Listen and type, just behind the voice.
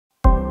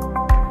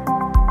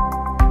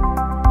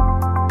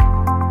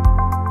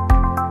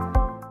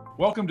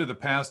Welcome to the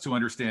Paths to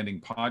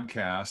Understanding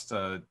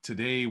podcast.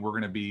 Today, we're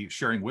going to be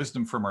sharing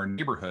wisdom from our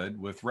neighborhood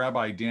with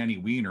Rabbi Danny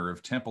Weiner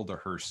of Temple to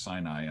Hirsch,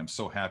 Sinai. I'm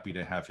so happy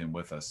to have him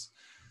with us.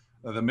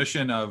 The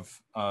mission of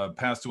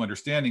Paths to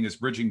Understanding is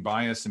bridging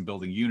bias and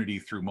building unity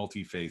through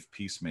multi-faith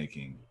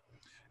peacemaking.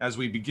 As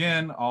we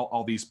begin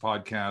all these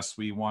podcasts,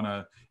 we want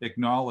to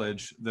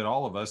acknowledge that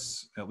all of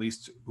us, at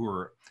least who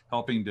are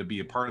helping to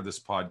be a part of this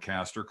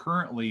podcast, are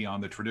currently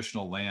on the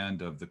traditional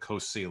land of the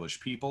Coast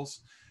Salish peoples.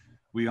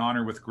 We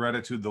honor with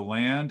gratitude the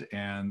land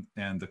and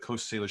the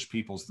Coast Salish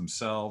peoples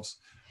themselves,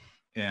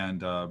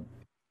 and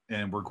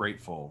we're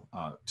grateful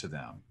to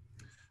them.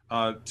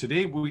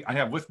 Today, I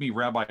have with me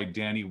Rabbi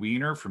Danny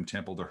Weiner from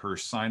Temple to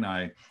Hirsch,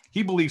 Sinai.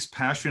 He believes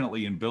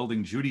passionately in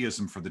building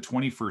Judaism for the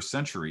 21st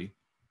century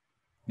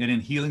and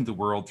in healing the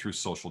world through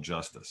social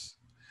justice.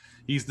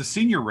 He's the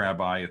senior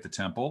rabbi at the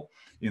temple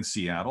in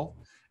Seattle,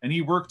 and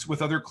he worked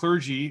with other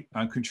clergy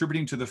on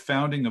contributing to the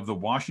founding of the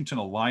Washington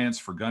Alliance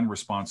for Gun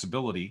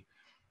Responsibility.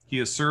 He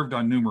has served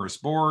on numerous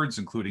boards,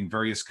 including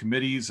various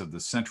committees of the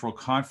Central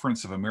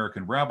Conference of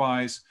American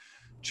Rabbis,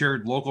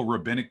 chaired local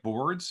rabbinic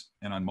boards,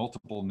 and on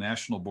multiple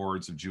national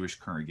boards of Jewish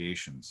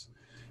congregations.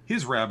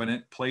 His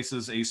rabbinate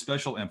places a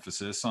special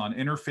emphasis on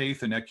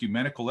interfaith and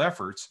ecumenical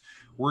efforts,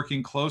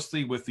 working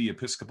closely with the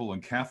Episcopal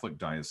and Catholic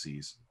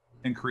dioceses,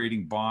 and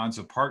creating bonds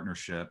of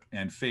partnership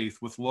and faith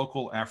with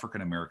local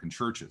African American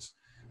churches.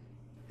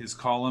 His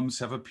columns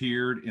have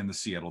appeared in the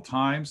Seattle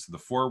Times, the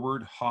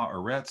Forward,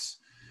 Haaretz.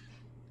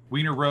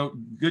 Weiner wrote,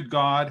 Good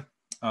God,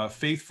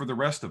 Faith for the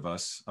Rest of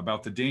Us,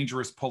 about the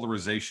dangerous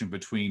polarization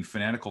between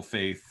fanatical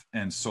faith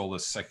and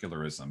soulless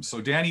secularism. So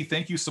Danny,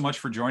 thank you so much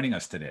for joining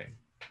us today.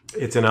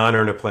 It's an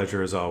honor and a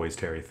pleasure as always,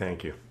 Terry.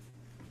 Thank you.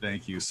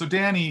 Thank you. So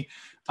Danny,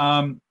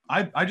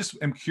 I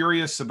just am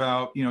curious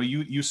about,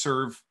 you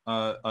serve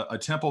a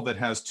temple that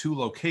has 2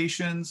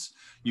 locations.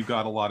 You've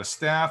got a lot of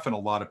staff and a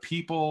lot of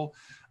people.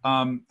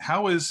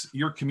 How is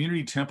your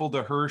community Temple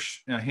to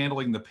Hirsch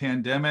handling the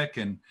pandemic,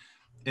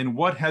 and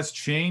what has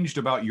changed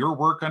about your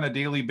work on a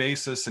daily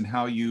basis and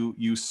how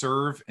you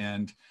serve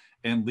and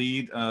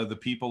lead the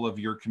people of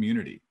your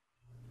community?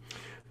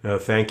 No,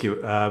 thank you.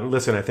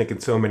 Listen, I think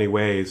in so many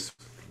ways,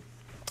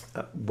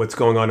 what's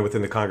going on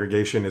within the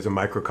congregation is a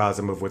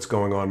microcosm of what's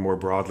going on more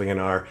broadly in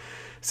our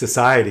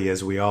society,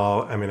 as we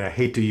all, I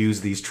hate to use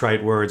these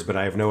trite words, but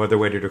I have no other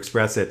way to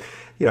express it.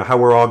 How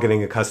we're all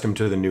getting accustomed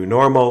to the new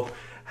normal,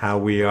 how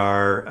we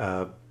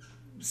are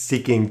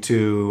seeking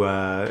to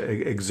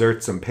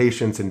exert some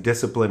patience and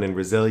discipline and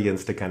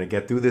resilience to kind of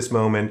get through this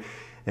moment.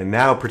 And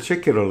now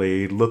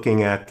particularly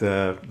looking at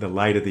the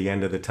light at the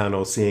end of the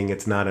tunnel, seeing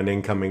it's not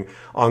an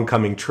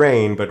oncoming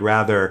train, but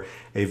rather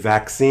a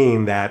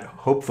vaccine that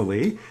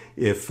hopefully,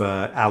 if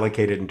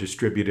allocated and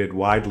distributed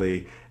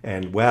widely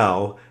and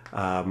well,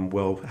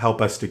 will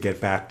help us to get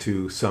back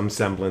to some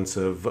semblance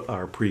of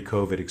our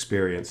pre-COVID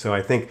experience. So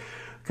I think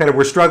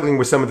we're struggling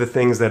with some of the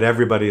things that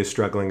everybody is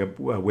struggling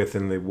with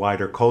in the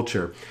wider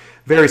culture.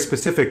 Very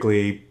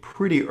specifically,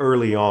 pretty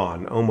early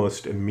on,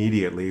 almost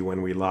immediately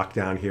when we locked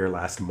down here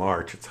last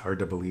March, it's hard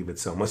to believe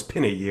it's almost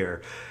been a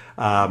year,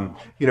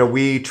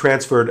 we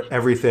transferred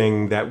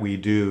everything that we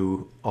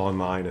do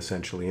online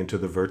essentially into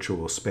the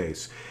virtual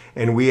space.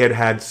 And we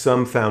had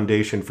some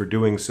foundation for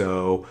doing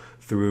so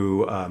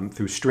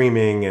through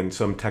streaming and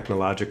some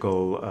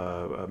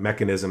technological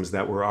mechanisms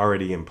that were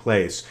already in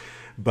place.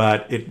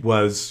 But it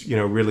was,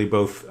 really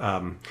both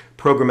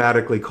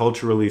programmatically,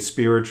 culturally,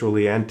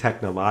 spiritually, and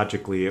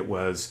technologically, it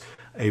was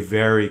a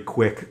very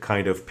quick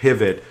kind of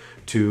pivot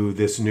to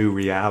this new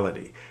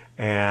reality.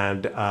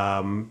 And,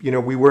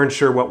 we weren't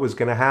sure what was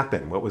going to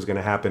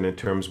happen in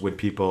terms, would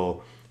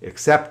people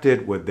accept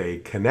it? Would they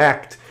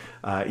connect?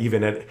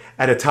 Even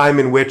at a time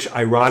in which,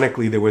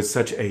 ironically, there was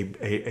such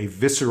a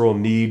visceral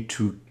need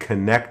to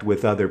connect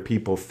with other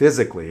people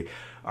physically,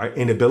 our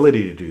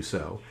inability to do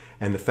so.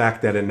 And the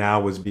fact that it now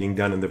was being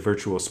done in the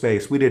virtual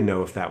space, we didn't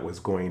know if that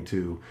was going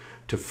to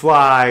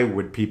fly.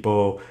 Would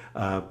people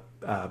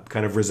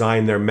kind of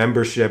resign their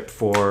membership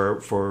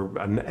for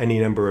any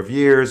number of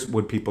years?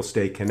 Would people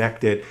stay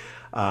connected?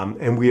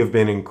 And we have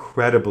been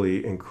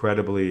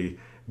incredibly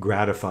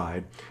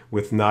gratified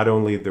with not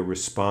only the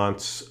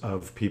response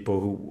of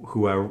people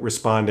who are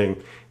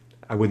responding,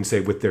 I wouldn't say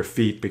with their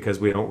feet because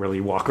we don't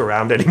really walk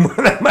around anymore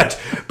that much,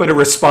 but are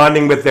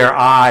responding with their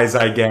eyes,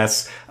 I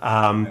guess,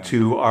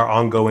 to our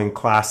ongoing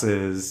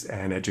classes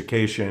and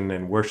education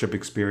and worship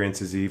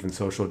experiences, even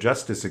social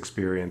justice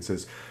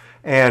experiences.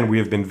 And we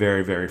have been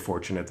very, very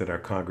fortunate that our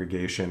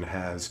congregation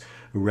has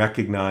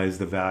recognized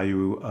the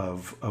value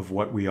of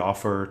what we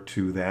offer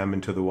to them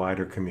and to the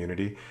wider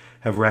community,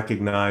 have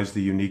recognized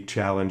the unique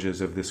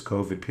challenges of this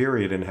COVID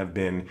period, and have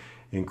been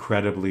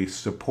incredibly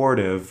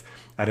supportive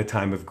at a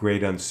time of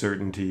great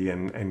uncertainty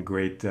and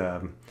great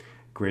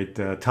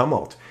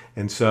tumult.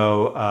 And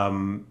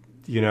so,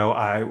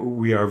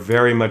 we are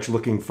very much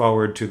looking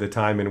forward to the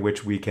time in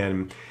which we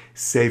can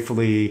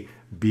safely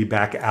be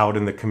back out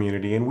in the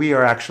community. And we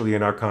are actually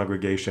in our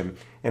congregation,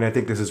 and I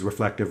think this is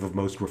reflective of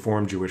most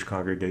Reformed Jewish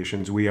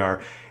congregations, we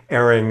are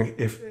erring,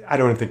 if I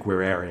don't think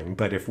we're erring,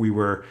 but if we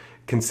were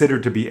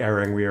considered to be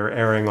erring, we are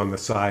erring on the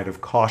side of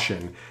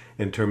caution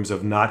in terms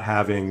of not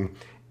having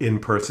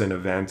in-person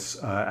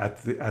events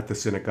at the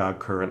synagogue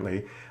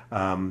currently.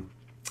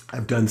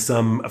 I've done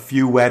a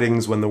few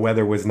weddings when the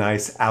weather was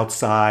nice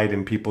outside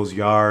in people's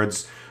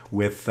yards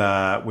with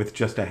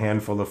just a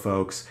handful of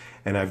folks,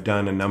 and I've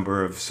done a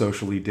number of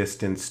socially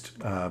distanced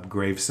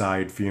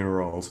graveside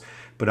funerals.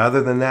 But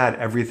other than that,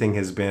 everything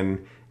has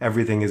been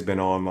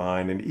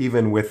online, and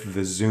even with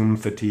the Zoom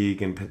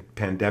fatigue and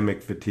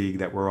pandemic fatigue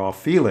that we're all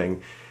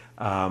feeling,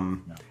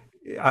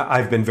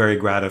 I've been very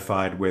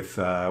gratified with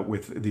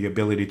the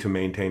ability to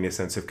maintain a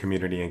sense of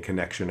community and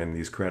connection in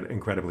these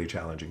incredibly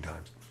challenging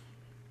times.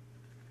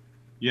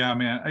 Yeah,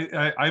 man,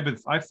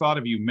 I've thought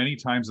of you many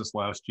times this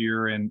last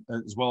year, and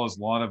as well as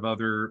a lot of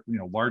other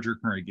larger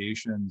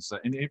congregations,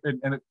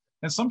 and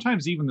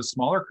sometimes even the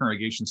smaller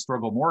congregations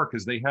struggle more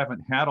because they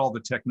haven't had all the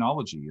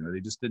technology.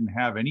 They just didn't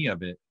have any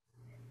of it.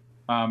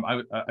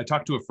 I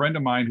talked to a friend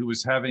of mine who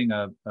was having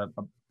a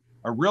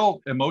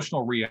real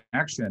emotional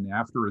reaction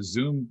after a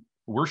Zoom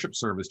worship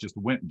service just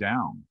went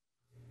down.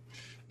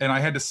 And I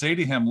had to say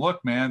to him,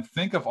 look, man,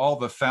 think of all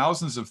the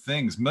thousands of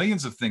things,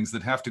 millions of things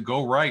that have to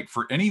go right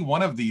for any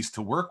one of these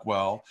to work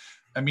well.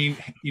 I mean,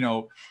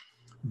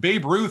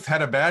 Babe Ruth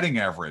had a batting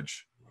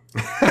average.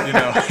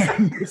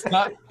 It's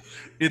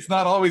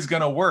not always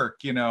going to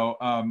work.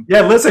 Yeah,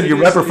 listen, you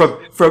remember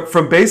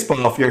from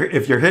baseball,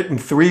 if you're hitting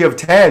 3 of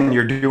 10,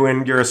 you're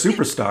a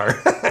superstar.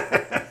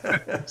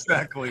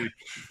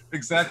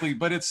 Exactly.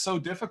 But it's so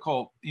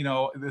difficult.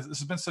 This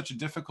has been such a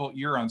difficult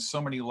year on so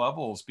many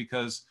levels,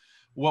 because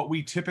what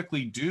we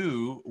typically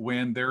do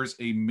when there's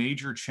a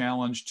major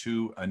challenge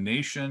to a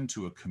nation,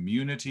 to a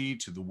community,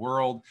 to the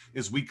world,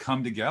 is we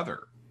come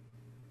together.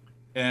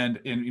 And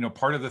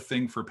part of the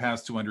thing for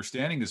Paths to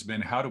Understanding has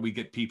been, how do we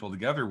get people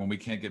together when we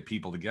can't get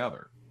people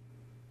together?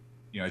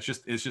 It's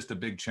just a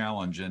big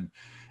challenge. And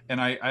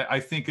I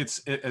think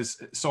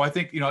so I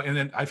think, and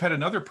then I've had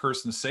another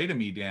person say to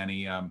me,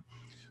 Danny,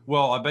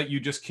 well, I bet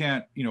you just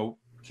can't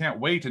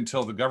wait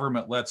until the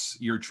government lets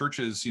your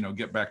churches,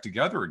 get back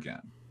together again.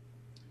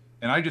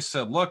 And I just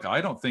said, look, I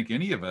don't think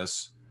any of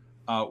us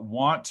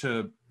want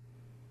to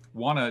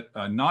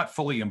not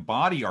fully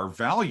embody our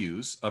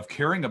values of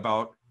caring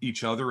about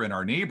each other and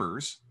our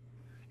neighbors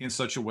in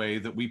such a way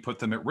that we put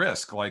them at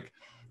risk.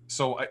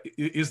 So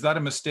is that a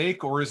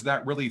mistake, or is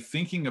that really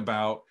thinking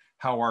about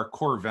how our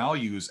core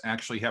values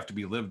actually have to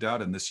be lived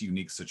out in this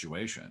unique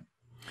situation?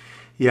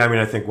 Yeah, I mean,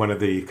 I think one of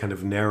the kind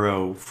of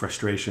narrow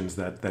frustrations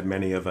that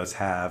many of us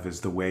have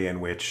is the way in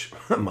which,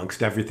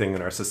 amongst everything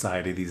in our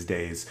society these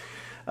days,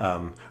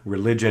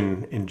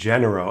 religion in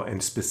general,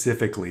 and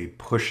specifically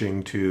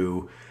pushing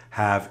to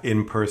have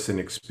in-person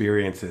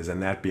experiences,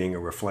 and that being a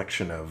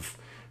reflection of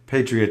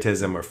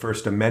patriotism or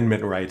First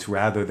Amendment rights,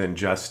 rather than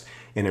just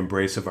an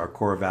embrace of our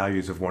core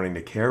values of wanting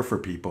to care for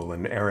people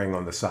and erring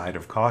on the side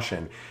of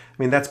caution.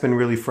 I mean, that's been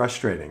really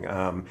frustrating.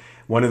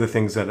 One of the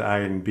things that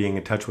I'm being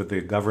in touch with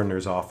the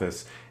governor's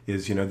office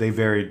is, they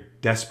very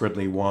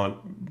desperately want,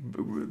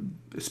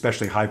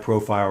 especially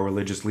high-profile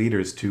religious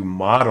leaders, to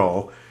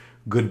model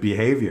good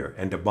behavior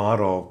and to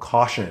model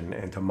caution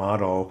and to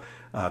model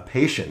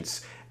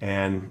patience.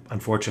 And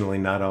unfortunately,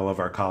 not all of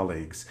our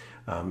colleagues,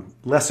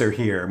 lesser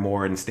here,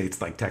 more in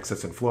states like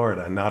Texas and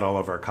Florida, not all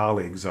of our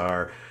colleagues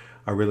are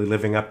really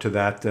living up to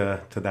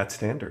that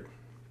standard.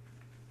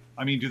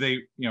 I mean, do they,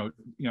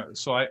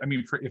 so I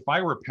mean, if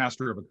I were a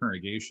pastor of a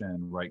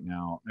congregation right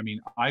now, I mean,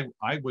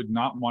 I would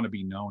not want to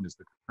be known as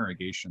the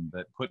congregation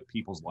that put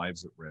people's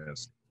lives at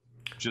risk.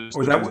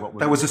 Or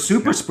that was a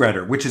super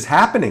spreader, which is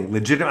happening.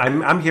 Legit.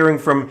 I'm hearing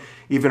from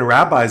even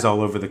rabbis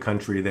all over the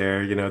country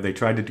there. They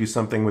tried to do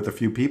something with a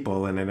few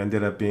people, and it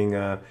ended up being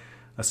a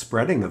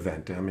spreading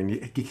event. I mean,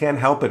 you can't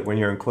help it when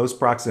you're in close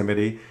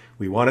proximity.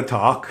 We want to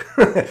talk,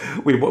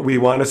 we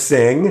want to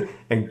sing,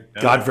 and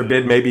God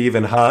forbid, maybe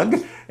even hug.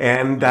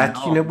 And that,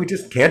 we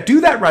just can't do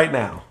that right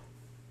now.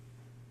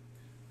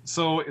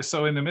 So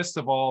in the midst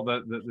of all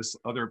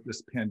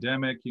this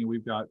pandemic,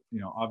 we've got,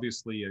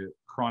 obviously a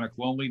chronic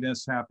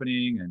loneliness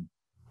happening,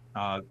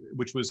 and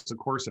which was, of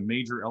course, a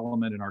major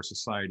element in our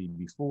society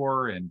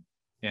before, and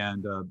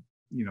the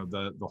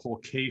whole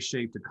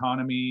K-shaped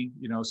economy,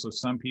 so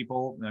some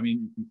people, I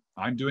mean,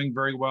 I'm doing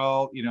very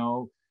well,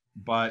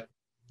 but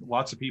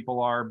lots of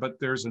people are, but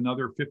there's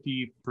another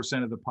 50%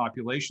 of the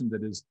population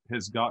that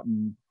has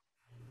gotten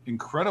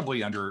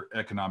incredibly under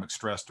economic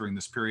stress during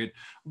this period.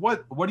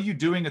 What are you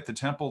doing at the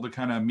temple to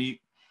kind of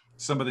meet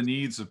some of the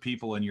needs of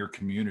people in your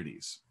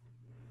communities?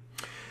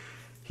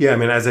 Yeah, I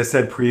mean, as I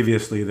said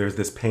previously, there's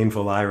this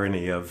painful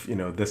irony of,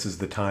 this is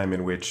the time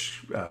in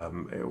which,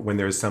 when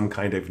there's some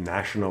kind of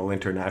national,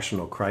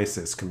 international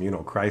crisis,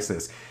 communal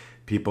crisis,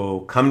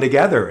 people come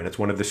together, and it's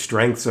one of the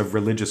strengths of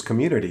religious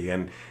community.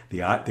 And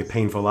the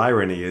painful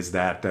irony is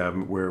that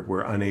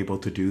we're unable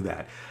to do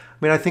that.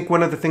 I mean, I think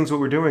one of the things what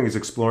we're doing is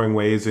exploring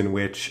ways in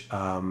which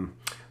the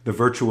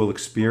virtual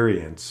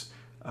experience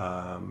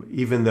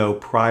even though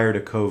prior to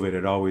COVID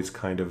it always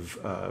kind of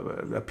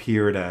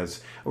appeared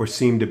as or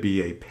seemed to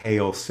be a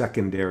pale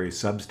secondary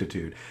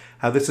substitute,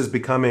 how this is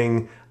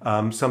becoming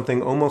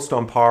something almost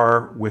on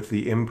par with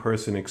the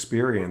in-person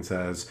experience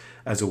as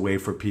a way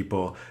for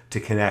people to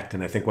connect.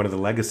 And I think one of the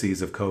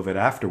legacies of COVID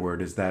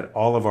afterward is that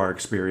all of our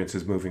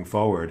experiences moving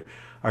forward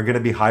are going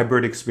to be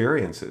hybrid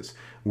experiences.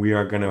 We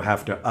are going to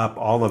have to up,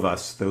 all of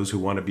us, those who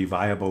want to be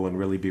viable and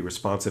really be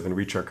responsive and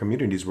reach our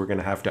communities, we're going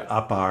to have to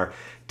up our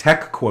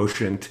tech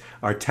quotient,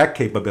 our tech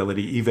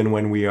capability, even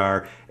when we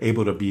are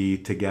able to be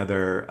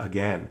together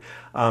again.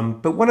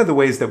 But one of the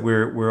ways that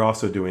we're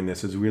also doing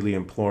this is really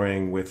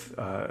imploring with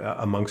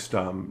amongst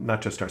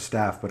not just our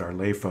staff, but our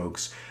lay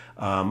folks,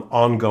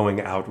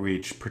 ongoing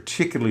outreach,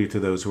 particularly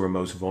to those who are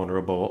most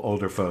vulnerable,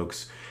 older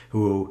folks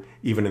who,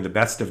 even in the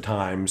best of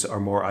times, are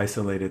more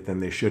isolated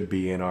than they should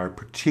be and are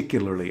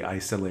particularly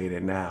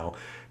isolated now.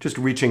 Just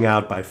reaching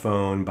out by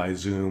phone, by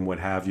Zoom, what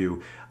have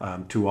you,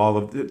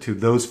 to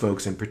those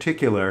folks in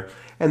particular,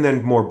 and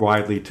then more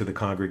broadly to the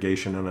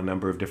congregation on a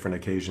number of different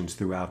occasions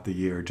throughout the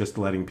year. Just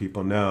letting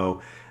people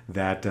know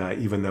that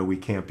even though we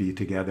can't be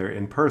together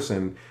in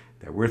person,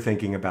 that we're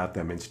thinking about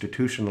them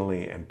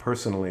institutionally and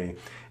personally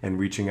and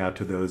reaching out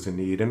to those in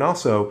need. And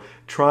also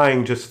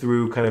trying just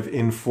through kind of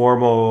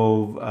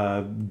informal,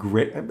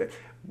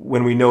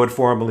 when we know it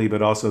formally,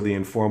 but also the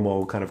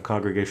informal kind of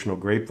congregational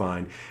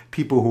grapevine,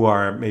 people who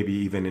are maybe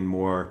even in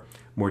more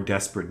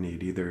desperate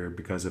need, either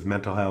because of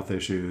mental health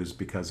issues,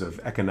 because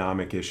of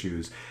economic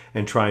issues,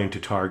 and trying to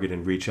target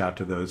and reach out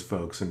to those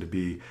folks and to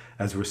be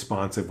as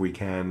responsive we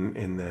can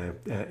in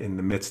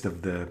the midst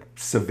of the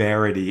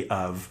severity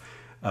of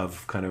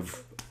kind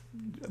of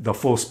the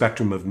full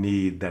spectrum of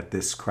need that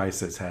this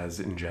crisis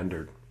has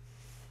engendered.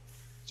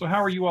 So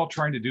how are you all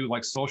trying to do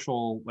like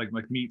social, like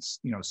meets,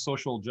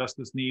 social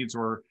justice needs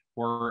or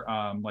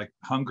like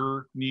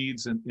hunger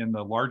needs in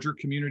the larger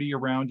community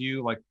around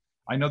you? Like,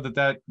 I know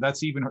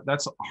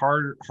that's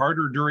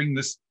harder during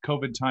this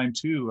COVID time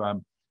too.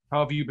 How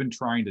have you been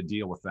trying to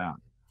deal with that?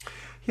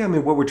 Yeah, I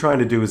mean, what we're trying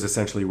to do is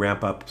essentially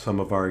ramp up some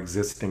of our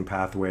existing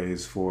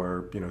pathways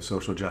for,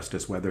 social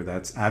justice, whether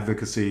that's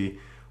advocacy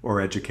or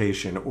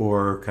education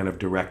or kind of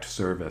direct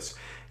service.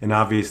 And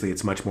obviously,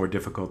 it's much more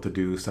difficult to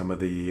do some of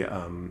the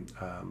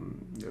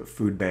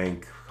food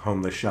bank,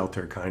 homeless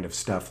shelter kind of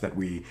stuff that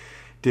we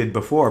did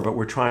before. But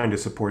we're trying to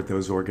support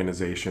those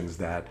organizations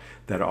that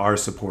are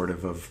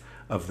supportive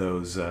of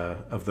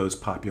those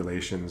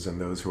populations and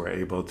those who are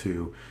able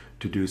to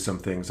do some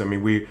things. I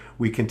mean,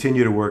 we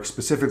continue to work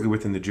specifically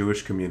within the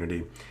Jewish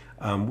community.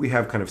 We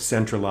have kind of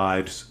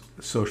centralized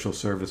social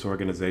service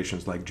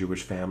organizations like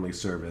Jewish Family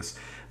Service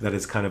that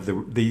is kind of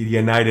the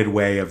united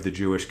way of the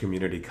Jewish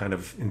community, kind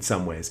of in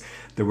some ways,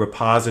 the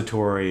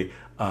repository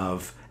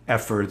of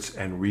efforts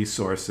and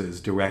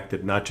resources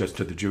directed not just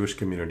to the Jewish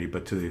community,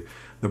 but to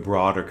the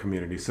broader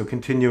community. So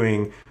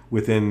continuing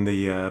within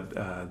the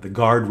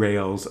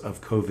guardrails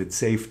of COVID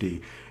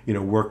safety,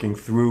 working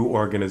through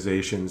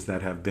organizations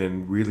that have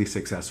been really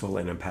successful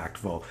and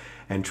impactful,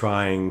 and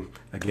trying,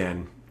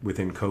 again,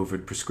 within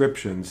COVID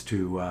prescriptions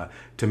to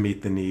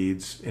meet the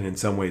needs, and in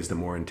some ways the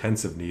more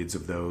intensive needs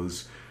of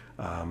those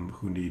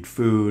who need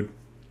food,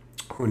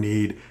 who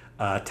need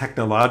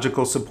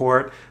technological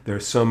support. There are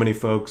so many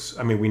folks.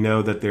 I mean, we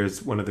know that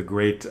there's one of the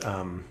great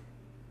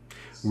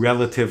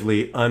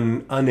relatively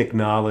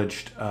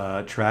unacknowledged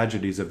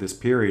tragedies of this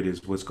period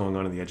is what's going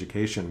on in the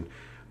education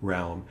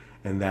realm.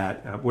 And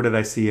that, what did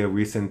I see? A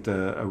recent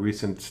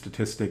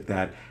statistic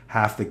that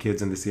half the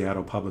kids in the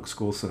Seattle public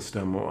school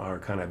system are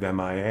kind of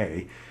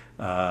MIA,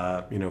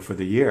 for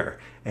the year.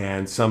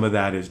 And some of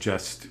that is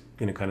just,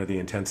 kind of the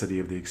intensity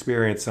of the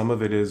experience. Some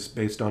of it is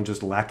based on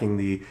just lacking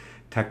the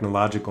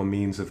technological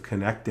means of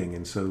connecting.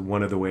 And so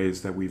one of the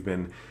ways that we've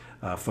been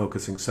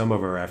focusing some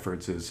of our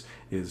efforts is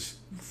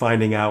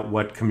finding out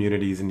what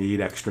communities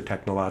need extra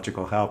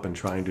technological help and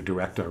trying to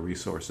direct our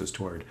resources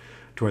toward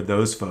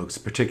those folks,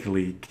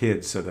 particularly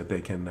kids, so that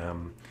they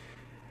can,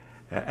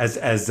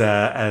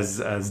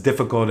 as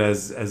difficult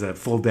as a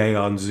full day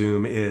on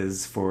Zoom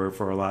is for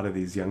a lot of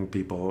these young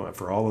people,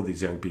 for all of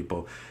these young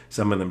people,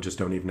 some of them just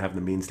don't even have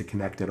the means to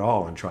connect at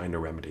all, and trying to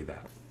remedy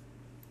that.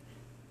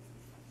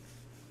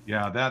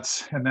 Yeah, that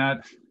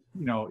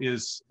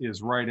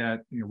is right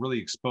at, really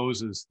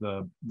exposes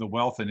the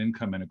wealth and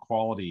income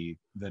inequality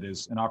that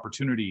is an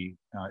opportunity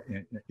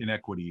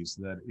inequities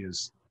that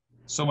is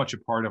so much a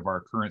part of our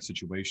current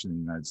situation in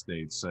the United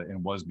States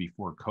and was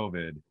before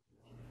COVID.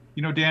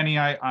 Danny,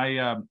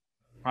 I've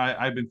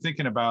been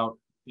thinking about,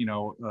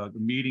 the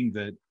meeting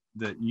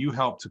that you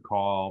helped to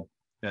call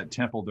at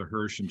Temple de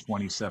Hirsch in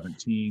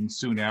 2017,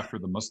 soon after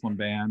the Muslim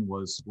ban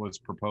was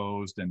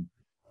proposed.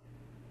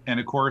 And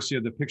of course,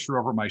 the picture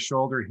over my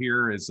shoulder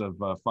here is of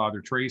Father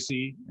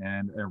Tracy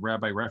and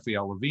Rabbi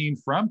Raphael Levine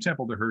from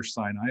Temple de Hirsch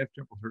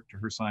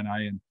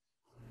Sinai, and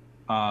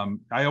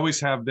I always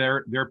have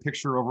their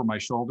picture over my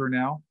shoulder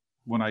now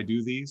when I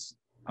do these,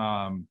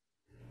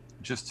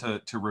 just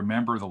to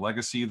remember the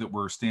legacy that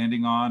we're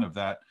standing on, of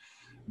that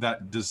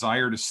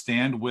desire to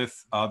stand with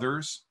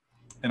others.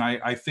 And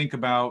I think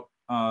about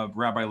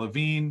Rabbi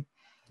Levine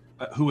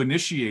who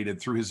initiated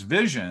through his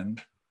vision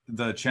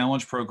the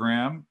Challenge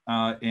program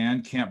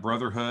and Camp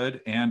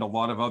Brotherhood and a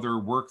lot of other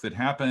work that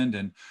happened,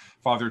 and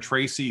Father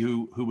Tracy,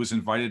 who was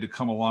invited to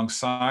come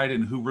alongside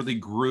and who really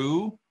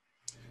grew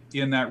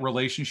in that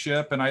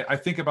relationship. And I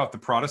think about the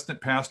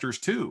Protestant pastors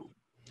too,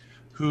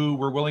 who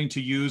were willing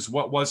to use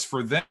what was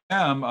for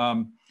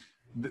them.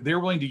 They're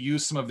willing to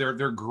use some of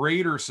their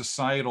greater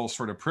societal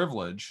sort of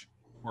privilege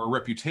or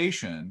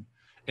reputation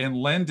and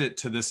lend it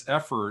to this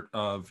effort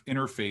of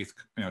interfaith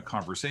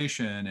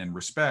conversation and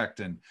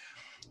respect.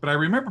 But I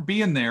remember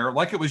being there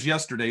like it was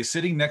yesterday,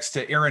 sitting next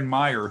to Aaron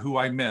Meyer, who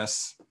I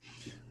miss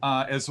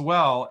as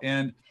well.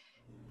 And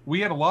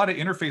we had a lot of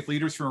interfaith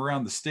leaders from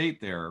around the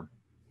state there.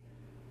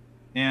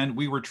 And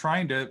we were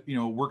trying to,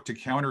 work to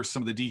counter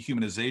some of the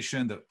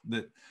dehumanization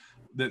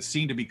that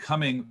seemed to be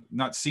coming,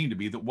 not seemed to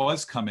be, that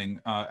was coming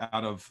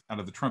out of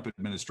the Trump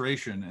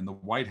administration and the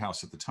White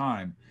House at the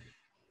time.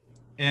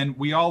 And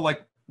we all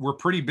were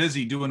pretty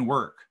busy doing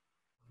work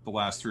the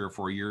last 3 or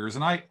 4 years.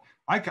 And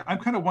I'm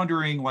kind of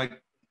wondering,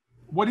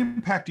 what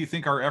impact do you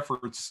think our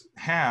efforts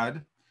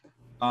had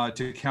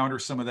to counter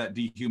some of that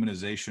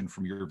dehumanization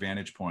from your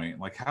vantage point?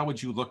 How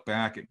would you look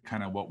back at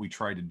kind of what we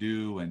tried to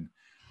do, and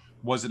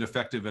was it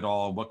effective at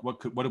all?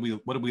 What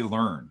did we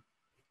learn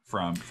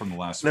from the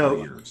last 4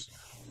 years?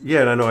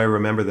 Yeah, and I know I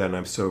remember that, and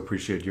I so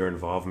appreciate your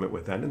involvement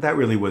with that. And that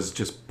really was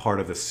just part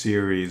of a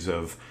series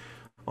of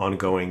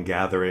ongoing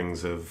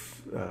gatherings of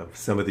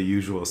some of the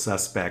usual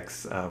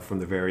suspects from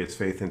the various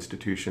faith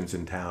institutions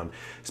in town,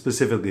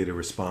 specifically to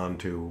respond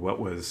to what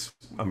was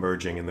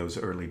emerging in those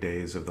early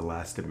days of the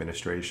last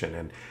administration.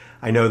 And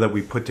I know that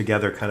we put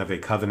together kind of a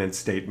covenant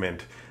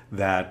statement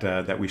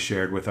that we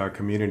shared with our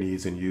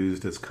communities and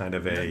used as kind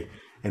of an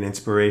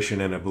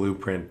inspiration and a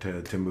blueprint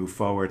to move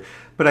forward.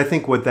 But I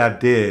think what that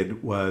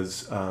did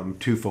was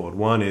twofold.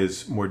 One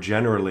is, more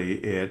generally,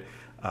 it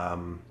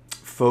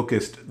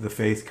focused the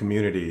faith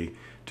community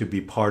to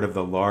be part of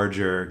the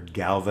larger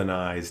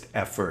galvanized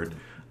effort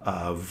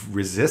of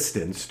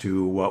resistance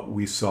to what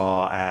we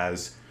saw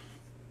as,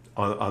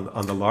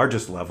 on the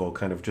largest level,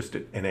 kind of just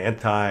an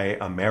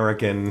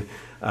anti-American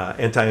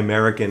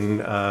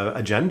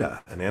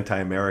agenda, an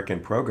anti-American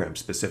program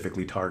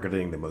specifically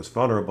targeting the most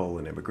vulnerable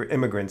and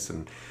immigrants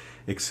and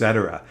et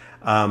cetera.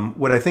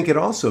 What I think it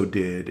also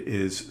did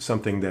is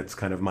something that's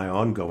kind of my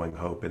ongoing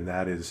hope, and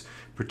that is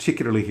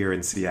particularly here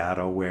in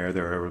Seattle, where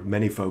there are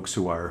many folks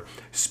who are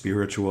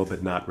spiritual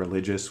but not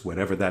religious,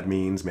 whatever that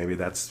means. Maybe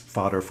that's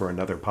fodder for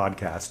another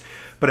podcast.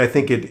 But I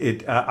think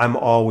I'm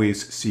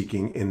always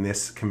seeking, in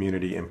this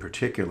community in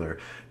particular,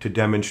 to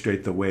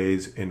demonstrate the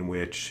ways in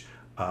which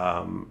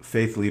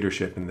faith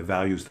leadership and the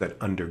values that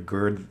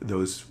undergird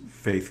those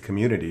faith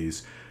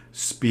communities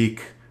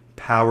speak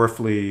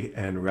powerfully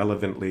and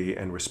relevantly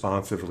and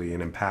responsively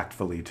and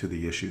impactfully to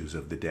the issues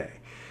of the day.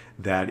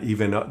 That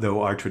even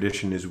though our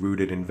tradition is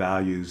rooted in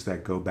values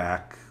that go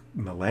back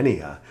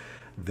millennia,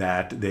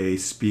 that they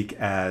speak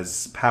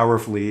as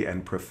powerfully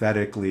and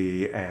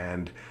prophetically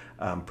and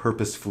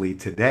purposefully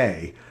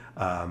today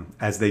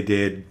as they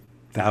did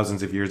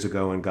thousands of years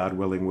ago, and God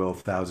willing will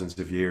thousands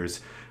of years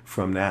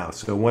from now.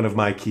 So one of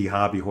my key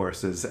hobby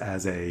horses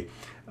as a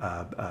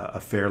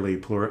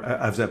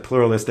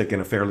pluralistic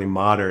and a fairly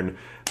modern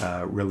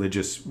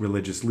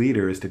religious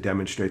leader is to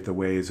demonstrate the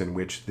ways in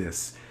which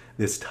this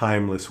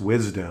timeless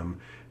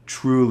wisdom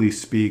truly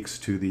speaks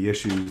to the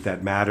issues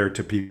that matter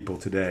to people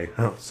today.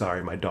 Oh,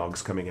 sorry, my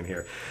dog's coming in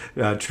here.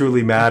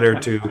 Truly matter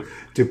to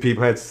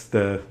people. It's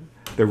the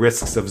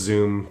risks of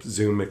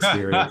Zoom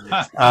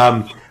experience.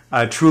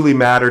 Truly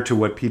matter to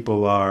what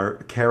people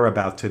care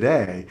about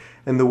today,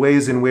 and the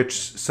ways in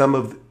which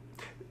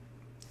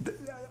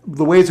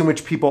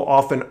people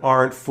often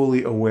aren't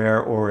fully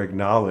aware or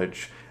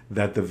acknowledge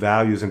that the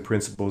values and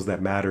principles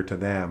that matter to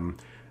them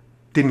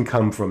didn't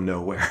come from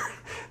nowhere,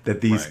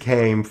 that these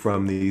came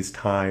from these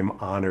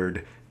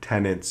time-honored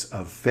tenets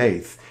of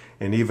faith.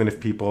 And even if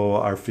people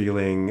are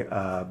feeling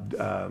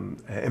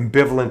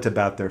ambivalent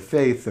about their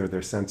faith or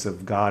their sense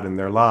of God in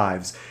their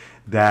lives,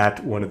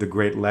 that one of the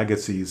great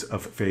legacies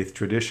of faith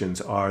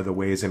traditions are the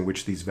ways in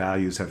which these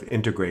values have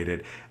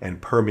integrated and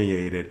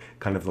permeated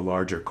kind of the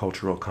larger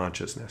cultural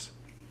consciousness.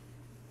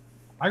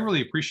 I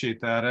really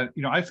appreciate that.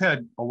 I've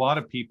had a lot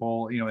of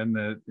people,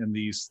 in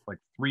these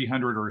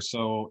 300 or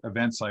so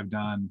events I've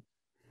done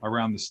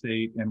around the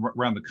state and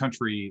around the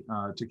country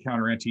to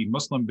counter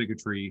anti-Muslim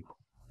bigotry,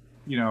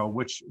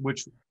 which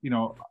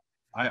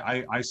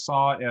I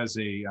saw as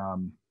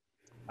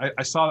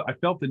I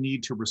felt the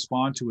need to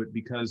respond to it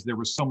because there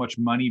was so much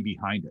money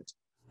behind it.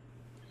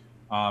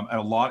 And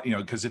a lot,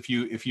 because if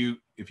you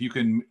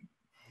can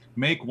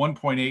make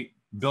 1.8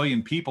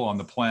 billion people on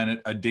the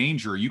planet a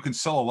danger, you can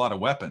sell a lot of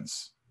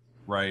weapons,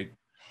 right?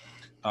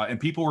 And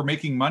people were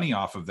making money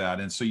off of that,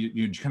 and so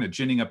you're kind of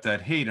ginning up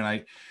that hate.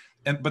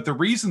 But the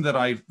reason that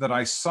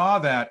I saw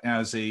that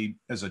as a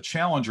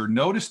challenge or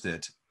noticed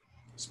it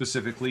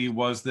specifically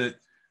was that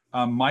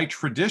my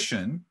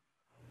tradition,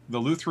 the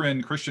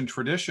Lutheran Christian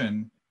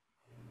tradition,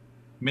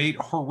 made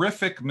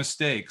horrific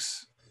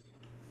mistakes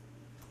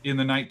in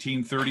the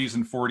 1930s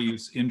and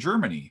 40s in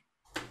Germany.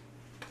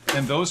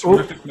 And those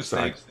horrific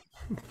mistakes.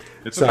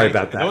 It's Sorry okay.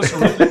 about that. Those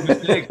horrific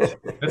mistakes.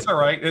 It's all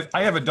right.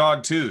 I have a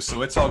dog too,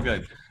 so it's all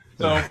good.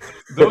 So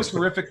those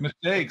horrific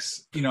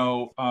mistakes,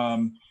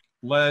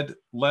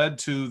 led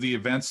to the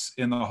events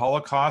in the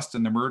Holocaust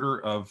and the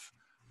murder of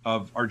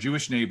our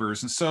Jewish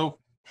neighbors, and so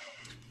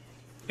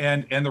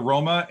and the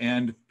Roma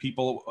and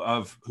people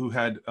who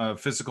had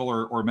physical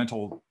or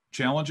mental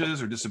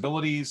challenges or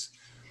disabilities,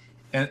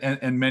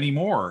 and many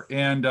more.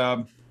 And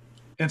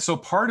so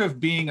part of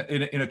being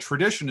in a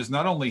tradition is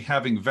not only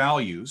having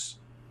values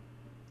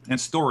and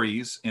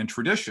stories and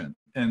tradition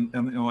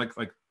and like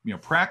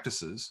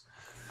practices,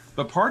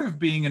 but part of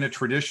being in a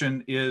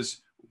tradition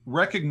is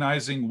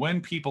recognizing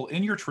when people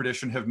in your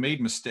tradition have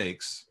made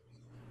mistakes,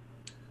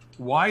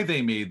 why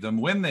they made them,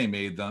 when they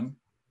made them,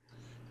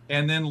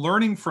 and then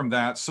learning from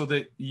that so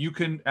that you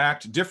can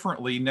act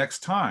differently next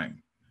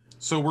time.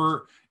 So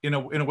we're in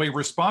a way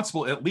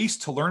responsible at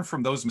least to learn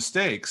from those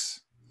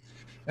mistakes.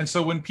 And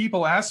so when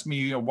people ask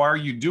me, why are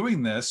you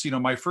doing this?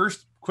 My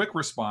first quick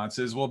response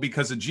is, well,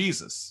 because of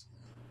Jesus.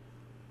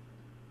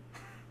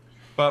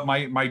 But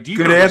my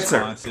deeper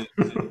response is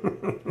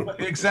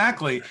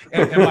exactly.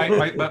 But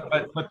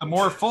the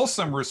more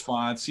fulsome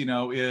response,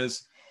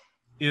 is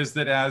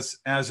that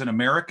as an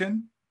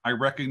American, I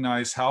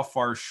recognize how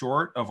far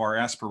short of our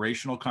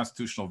aspirational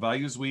constitutional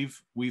values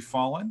we've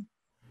fallen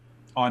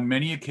on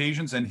many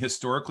occasions and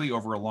historically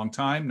over a long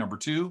time. Number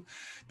two,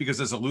 because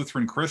as a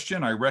Lutheran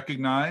Christian, I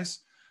recognize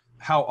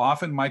how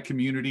often my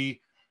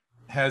community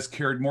has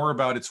cared more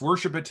about its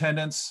worship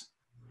attendance,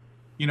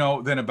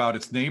 than about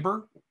its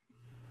neighbor.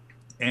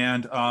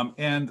 And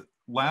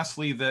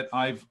lastly, that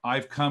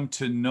I've come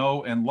to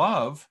know and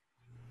love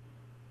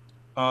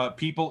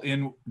people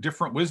in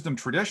different wisdom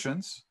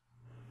traditions.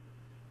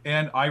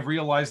 And I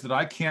realized that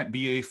I can't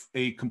be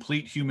a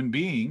complete human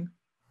being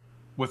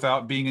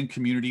without being in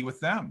community with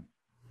them,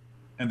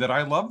 and that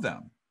I love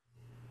them.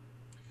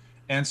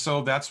 And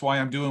so that's why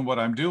I'm doing what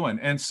I'm doing.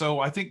 And so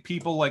I think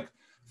people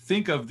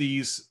think of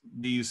these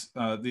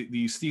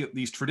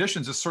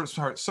traditions as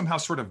somehow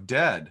sort of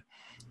dead,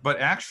 but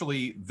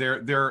actually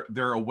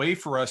they're a way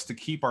for us to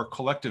keep our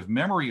collective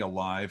memory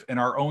alive and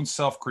our own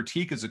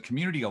self-critique as a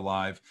community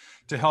alive,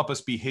 to help us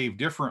behave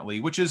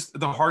differently, which is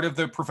the heart of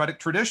the prophetic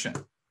tradition.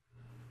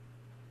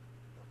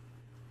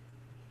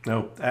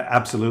 No,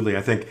 absolutely.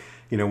 I think,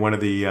 one of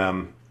the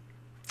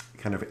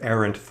kind of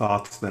errant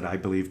thoughts that I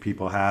believe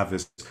people have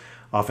is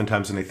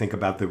oftentimes when they think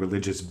about the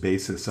religious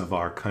basis of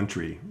our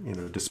country,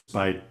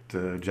 despite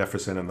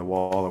Jefferson and the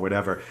wall or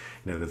whatever,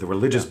 the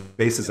religious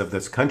basis of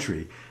this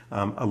country,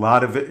 a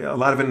lot of it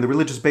in the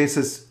religious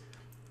basis,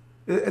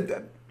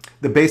 the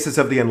basis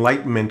of the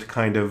Enlightenment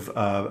kind of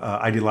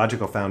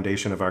ideological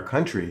foundation of our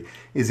country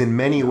is in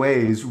many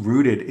ways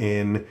rooted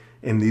in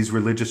these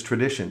religious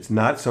traditions,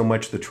 not so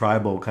much the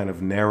tribal kind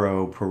of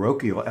narrow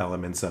parochial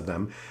elements of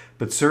them,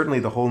 but certainly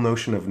the whole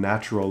notion of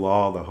natural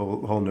law, the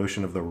whole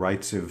notion of the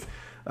rights of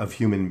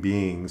human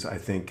beings, I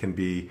think can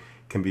be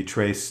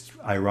traced,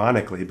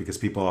 ironically, because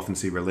people often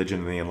see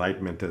religion and the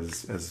Enlightenment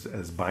as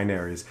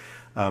binaries,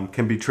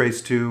 can be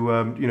traced to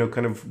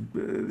kind of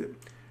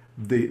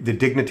the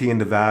dignity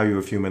and the value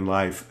of human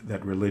life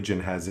that religion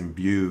has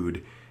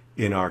imbued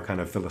in our kind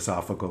of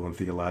philosophical and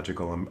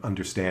theological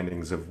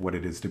understandings of what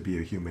it is to be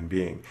a human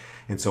being.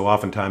 And so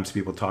oftentimes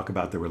people talk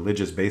about the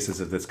religious basis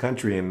of this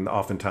country, and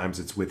oftentimes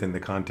it's within the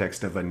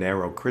context of a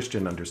narrow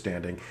Christian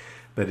understanding.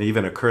 But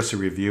even a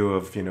cursory view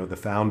of, the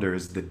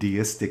founders, the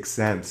deistic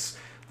sense,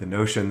 the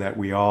notion that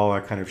we all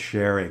are kind of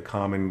share a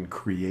common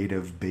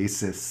creative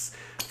basis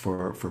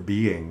for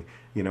being,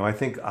 I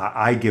think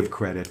I give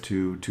credit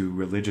to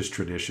religious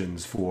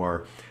traditions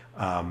for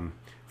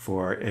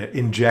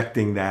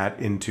injecting that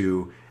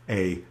into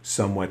a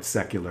somewhat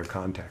secular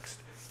context.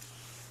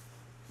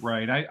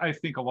 Right. I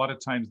think a lot of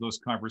times those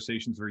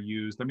conversations are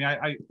used. I mean,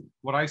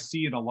 what I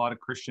see in a lot of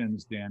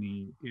Christians,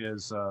 Danny,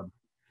 is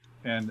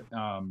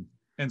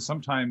and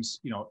sometimes,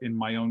 in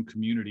my own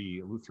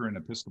community, Lutheran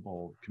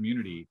Episcopal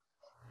community,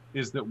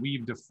 is that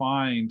we've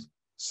defined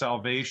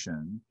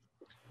salvation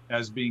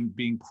as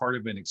being part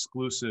of an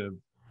exclusive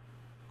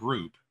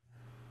group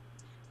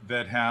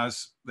that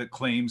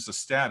claims a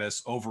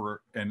status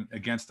over and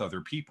against other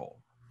people.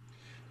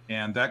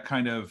 And that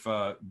kind of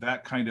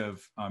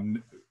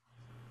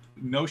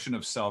notion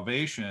of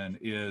salvation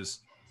is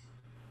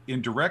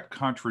in direct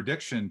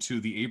contradiction to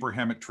the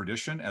Abrahamic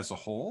tradition as a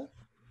whole,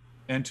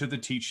 and to the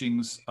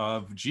teachings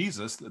of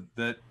Jesus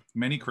that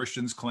many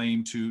Christians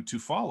claim to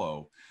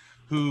follow,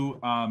 who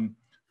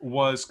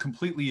was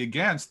completely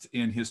against,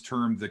 in his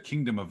term, the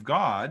kingdom of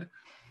God,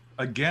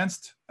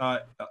 against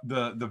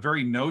the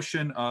very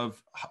notion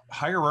of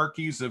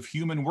hierarchies of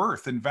human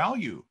worth and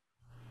value,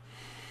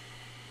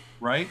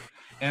 right?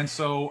 And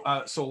so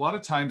a lot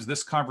of times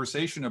this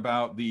conversation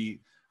about the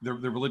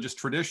religious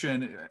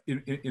tradition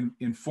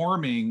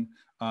informing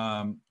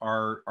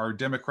our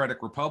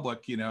democratic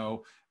republic,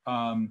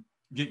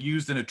 get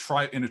used in a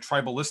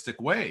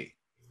tribalistic way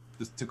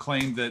to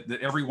claim that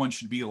everyone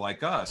should be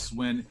like us,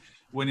 when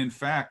in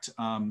fact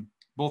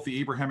both the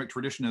Abrahamic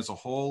tradition as a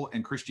whole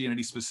and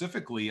Christianity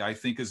specifically, I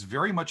think, is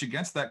very much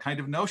against that kind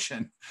of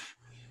notion.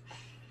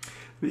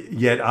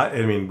 Yet,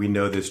 I mean, we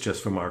know this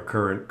just from our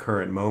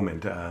current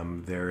moment.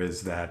 There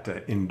is that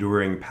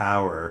enduring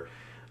power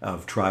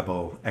of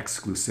tribal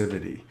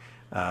exclusivity,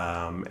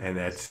 and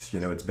that's,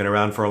 it's been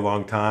around for a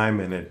long time,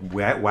 and it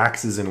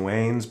waxes and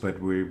wanes. But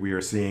we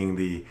are seeing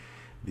the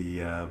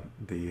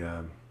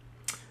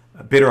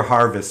bitter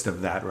harvest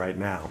of that right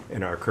now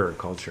in our current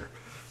culture.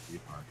 We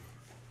are.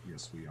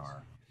 Yes, we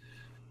are.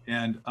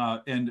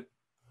 And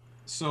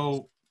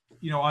so,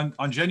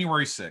 on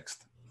January 6th.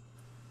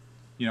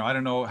 I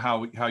don't know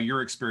how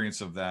your experience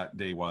of that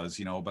day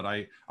was, but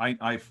I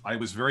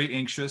was very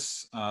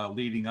anxious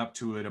leading up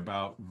to it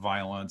about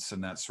violence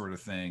and that sort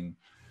of thing.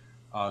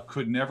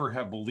 Could never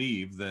have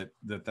believed that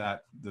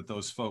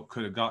those folk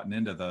could have gotten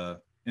into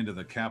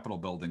the Capitol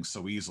building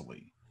so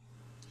easily.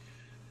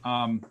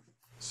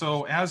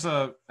 So as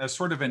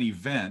sort of an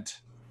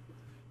event,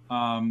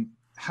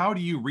 how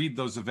do you read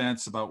those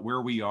events about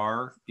where we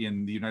are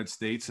in the United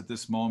States at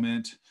this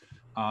moment?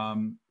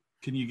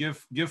 Can you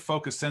give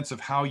folk a sense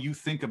of how you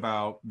think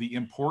about the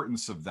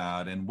importance of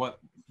that and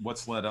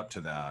what's led up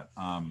to that?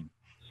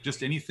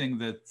 Just anything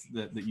that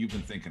you've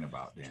been thinking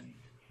about, Danny.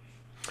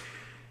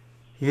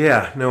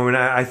 Yeah, no, and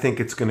I think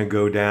it's going to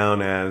go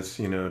down as,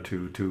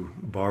 to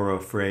borrow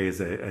a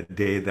phrase, a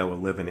day that will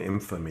live in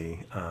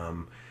infamy,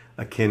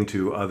 akin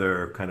to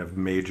other kind of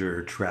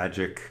major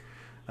tragic,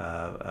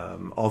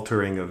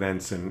 altering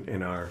events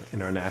in our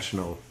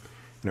national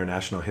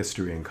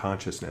history and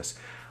consciousness.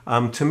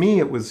 To me,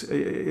 it was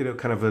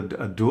kind of a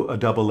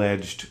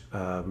double-edged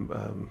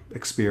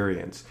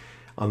experience.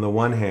 On the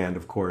one hand,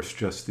 of course,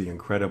 just the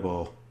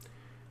incredible,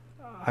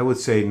 I would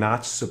say,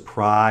 not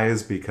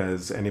surprise,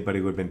 because anybody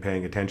who had been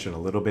paying attention a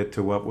little bit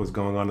to what was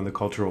going on in the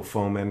cultural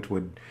ferment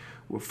would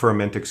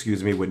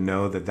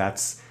know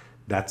that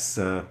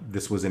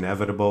this was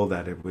inevitable,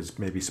 that it was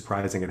maybe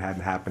surprising it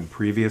hadn't happened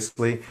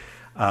previously.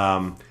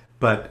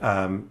 But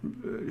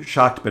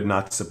shocked but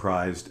not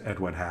surprised at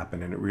what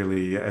happened. And it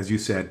really, as you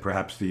said,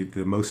 perhaps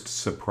the most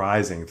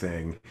surprising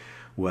thing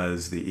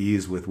was the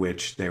ease with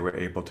which they were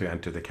able to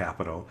enter the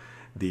Capitol,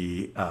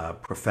 the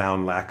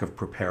profound lack of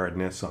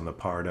preparedness on the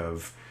part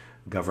of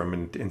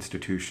government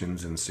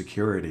institutions and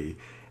security,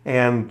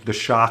 and the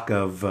shock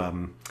of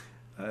the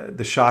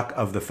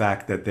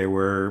fact that they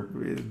were,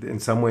 in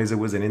some ways, it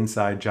was an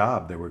inside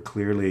job. There were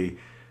clearly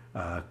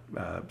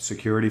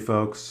security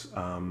folks,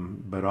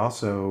 but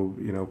also,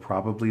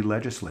 probably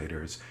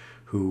legislators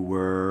who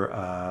were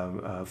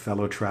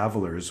fellow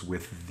travelers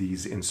with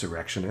these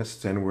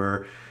insurrectionists and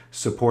were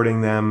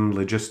supporting them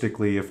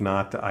logistically, if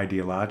not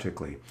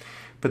ideologically.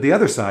 But the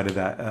other side of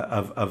that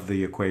of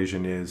the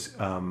equation is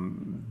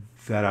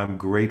that I'm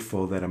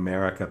grateful that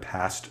America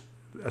passed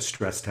a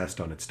stress test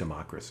on its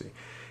democracy,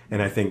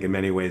 and I think in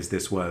many ways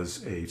this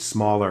was a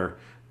smaller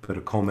but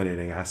a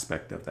culminating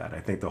aspect of that. I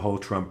think the whole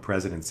Trump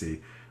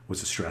presidency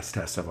was a stress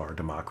test of our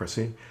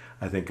democracy.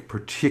 I think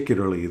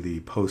particularly the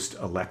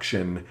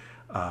post-election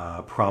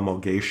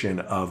promulgation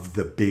of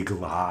the big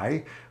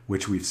lie,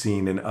 which we've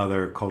seen in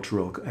other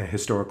cultural,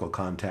 historical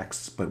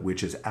contexts, but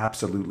which is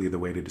absolutely the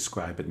way to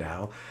describe it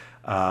now.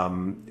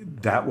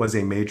 That was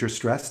a major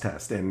stress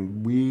test,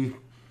 and we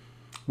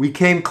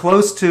came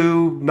close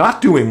to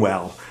not doing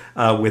well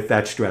with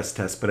that stress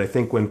test. But I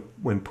think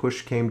when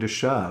push came to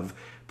shove,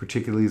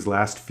 particularly these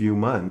last few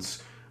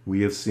months,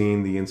 we have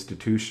seen the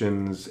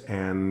institutions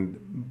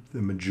and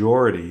the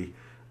majority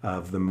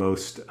of the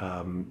most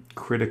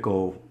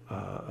critical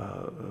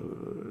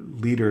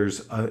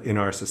leaders in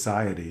our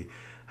society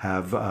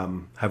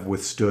have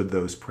withstood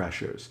those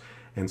pressures,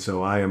 and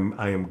so I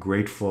am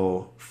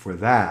grateful for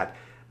that.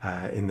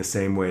 In the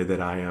same way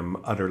that I am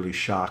utterly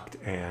shocked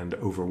and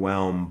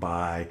overwhelmed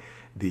by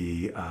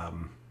the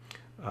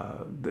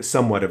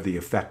somewhat of the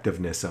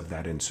effectiveness of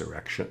that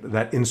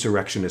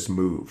insurrectionist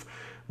move,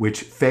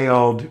 which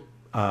failed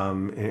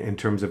in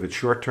terms of its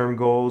short-term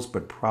goals,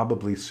 but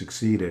probably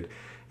succeeded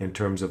in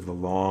terms of the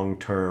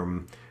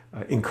long-term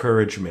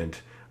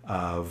encouragement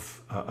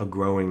of a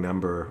growing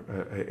number,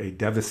 a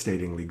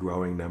devastatingly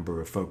growing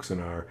number of folks in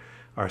our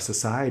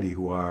society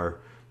who are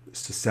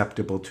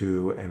susceptible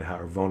to and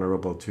are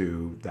vulnerable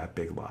to that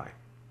big lie.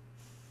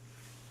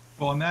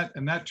 Well, and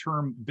that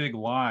term "big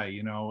lie,"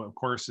 of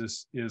course,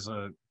 is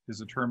a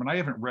term, and I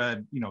haven't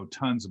read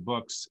tons of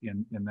books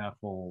in that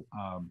whole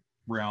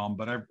realm,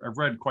 but I've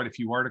read quite a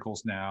few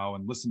articles now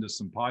and listened to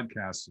some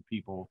podcasts of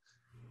people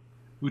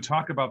who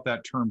talk about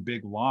that term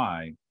 "big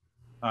lie"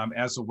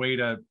 as a way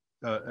that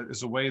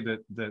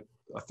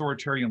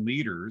authoritarian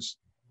leaders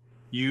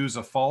use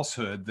a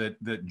falsehood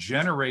that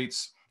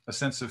generates a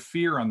sense of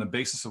fear on the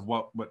basis of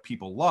what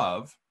people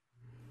love,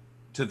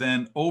 to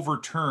then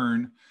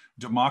overturn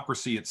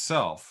democracy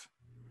itself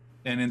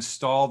and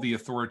install the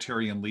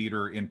authoritarian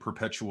leader in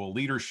perpetual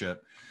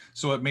leadership.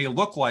 So it may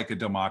look like a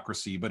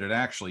democracy, but it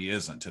actually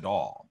isn't at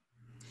all.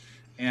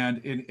 And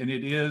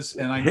it is.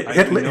 And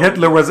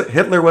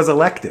Hitler was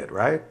elected,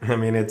 right? I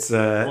mean, it's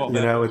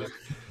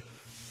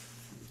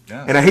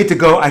And I Yes. hate to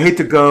go. I hate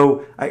to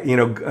go.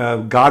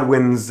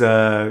 Godwin's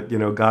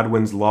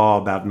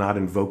law about not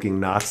invoking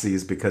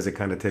Nazis because it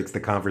kind of takes the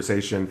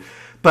conversation.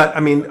 But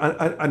I mean,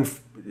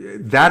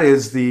 that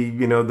is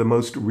the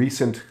most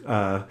recent,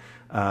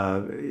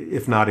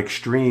 if not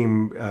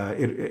extreme,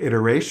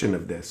 iteration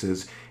of this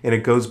and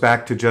it goes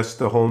back to just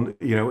the whole.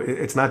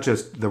 It's not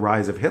just the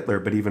rise of Hitler,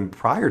 but even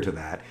prior to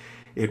that,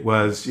 it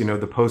was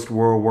the post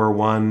World War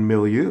One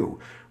milieu,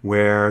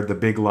 where the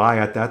big lie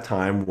at that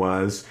time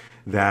was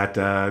that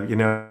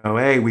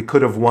hey, we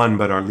could have won,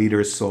 but our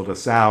leaders sold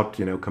us out,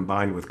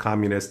 combined with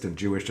communist and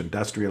Jewish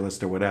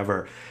industrialists or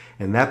whatever,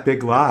 and that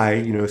big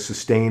lie,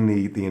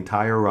 sustained the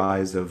entire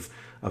rise of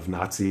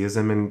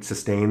Nazism and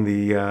sustained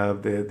the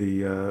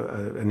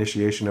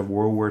initiation of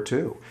World War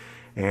II,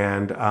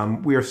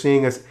 and we are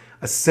seeing a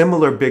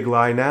similar big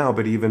lie now,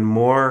 but even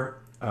more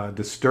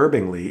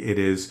disturbingly, it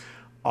is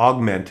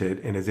augmented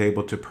and is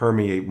able to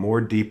permeate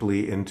more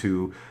deeply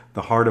into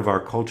the heart of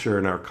our culture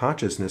and our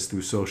consciousness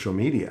through social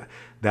media.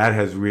 That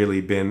has really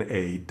been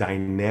a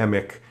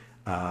dynamic,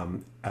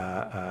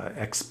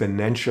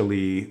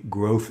 exponentially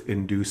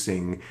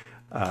growth-inducing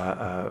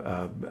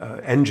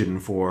engine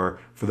for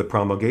the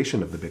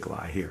promulgation of the big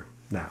lie here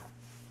now.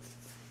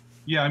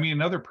 Yeah, I mean,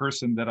 another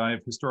person that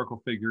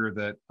historical figure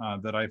that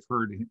I've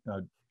heard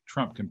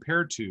Trump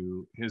compared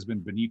to has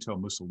been Benito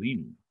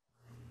Mussolini.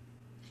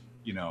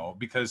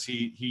 Because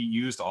he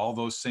used all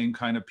those same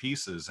kind of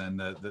pieces and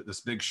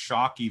this big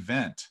shock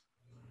event,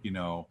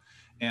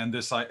 and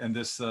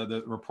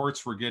the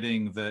reports we're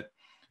getting that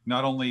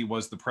not only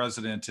was the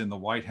president in the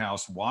White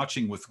House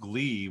watching with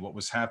glee what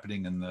was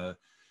happening in the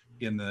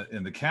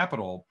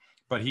Capitol,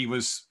 but he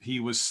was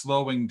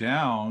slowing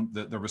down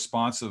the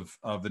response of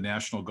the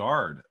National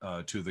Guard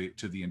to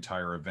the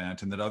entire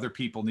event, and that other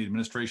people in the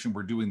administration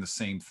were doing the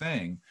same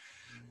thing.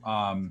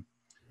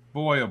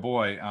 Boy, oh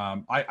boy.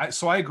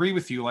 So I agree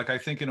with you. Like, I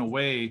think in a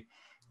way,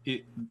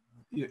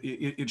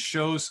 it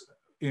shows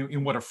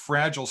in what a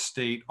fragile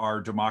state our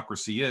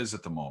democracy is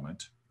at the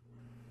moment,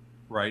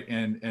 right?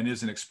 And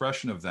is an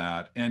expression of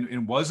that. And it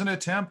was an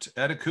attempt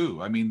at a coup.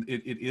 I mean,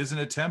 it is an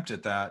attempt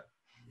at that,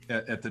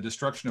 at the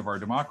destruction of our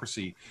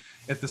democracy.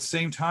 At the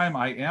same time,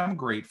 I am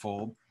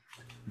grateful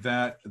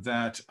that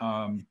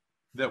the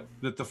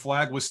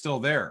flag was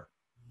still there.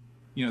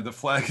 The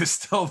flag is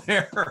still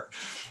there,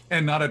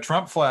 and not a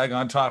Trump flag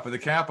on top of the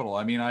Capitol.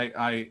 I mean,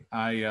 I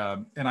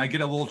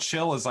get a little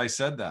chill as I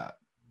said that,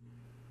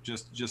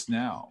 just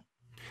now.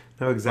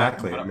 No,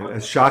 exactly. I mean,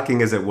 as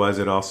shocking as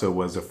it also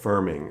was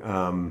affirming.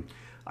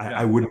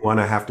 I wouldn't want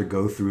to have to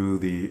go through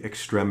the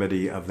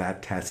extremity of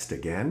that test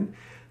again.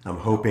 I'm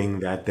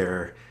hoping that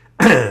there,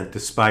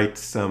 despite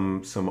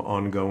some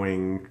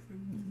ongoing,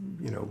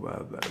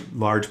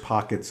 large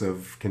pockets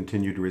of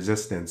continued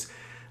resistance,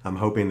 I'm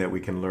hoping that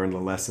we can learn the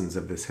lessons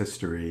of this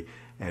history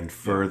and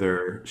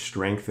further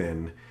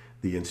strengthen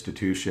the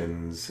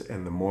institutions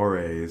and the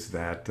mores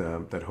that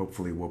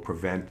hopefully will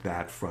prevent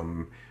that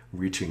from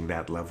reaching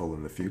that level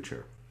in the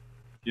future.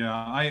 Yeah,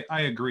 I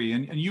agree.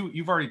 And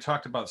you've already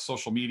talked about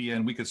social media,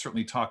 and we could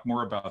certainly talk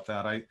more about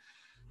that. I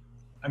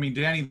mean,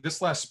 Danny,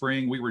 this last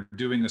spring we were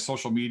doing a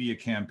social media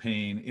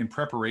campaign in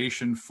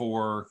preparation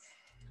for,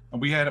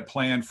 and we had it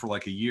planned for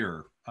like a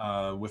year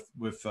with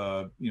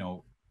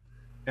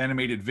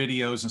animated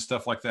videos and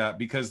stuff like that,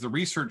 because the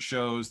research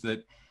shows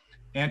that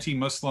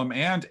anti-Muslim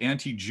and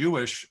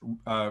anti-Jewish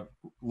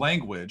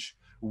language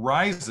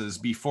rises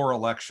before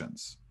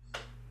elections,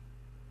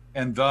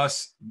 and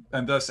thus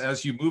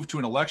as you move to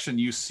an election,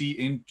 you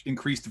see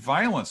increased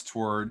violence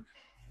toward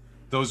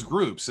those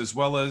groups, as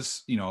well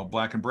as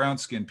black and brown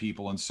skinned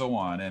people and so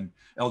on, and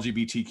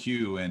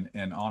LGBTQ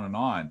and on and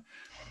on.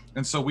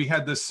 And so we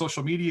had this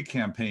social media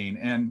campaign,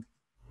 and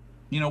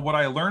what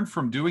I learned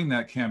from doing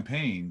that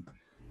campaign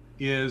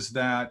is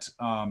that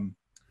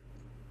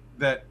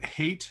that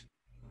hate,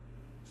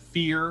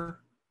 fear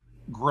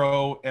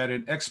grow at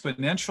an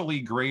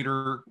exponentially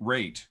greater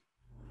rate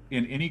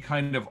in any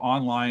kind of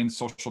online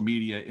social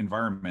media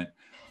environment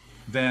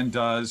than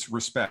does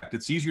respect.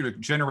 It's easier to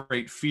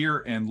generate fear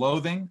and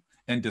loathing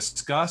and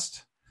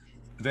disgust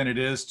than it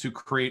is to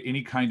create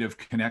any kind of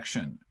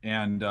connection.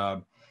 And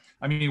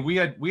I mean, we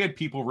had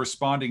people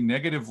responding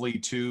negatively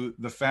to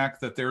the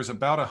fact that there's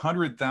about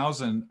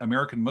 100,000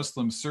 American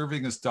Muslims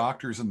serving as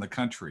doctors in the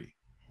country.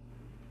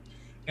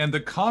 And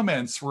the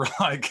comments were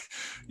like,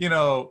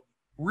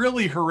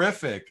 really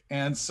horrific.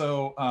 And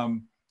so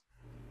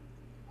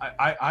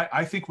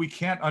I think we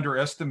can't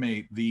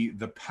underestimate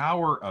the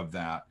power of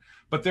that.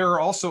 But there are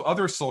also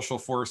other social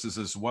forces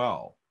as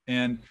well.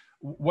 And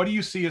what do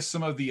you see as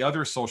some of the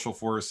other social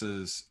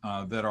forces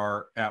that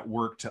are at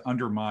work to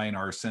undermine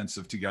our sense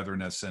of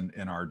togetherness and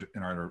in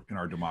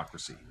our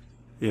democracy?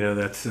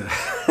 That's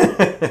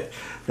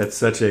that's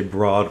such a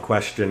broad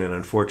question, and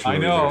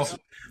unfortunately, I know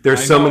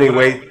there's so many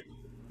ways.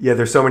 Yeah,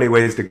 there's so many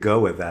ways to go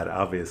with that.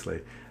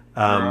 Obviously,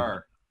 there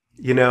are.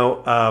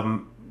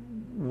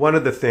 One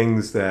of the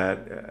things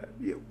that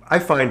I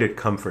find it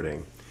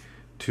comforting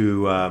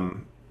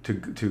to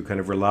kind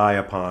of rely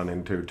upon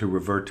and to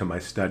revert to my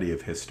study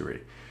of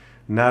history.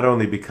 Not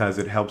only because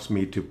it helps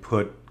me to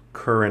put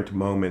current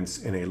moments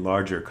in a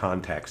larger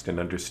context and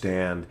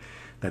understand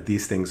that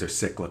these things are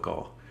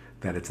cyclical,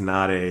 that it's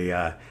not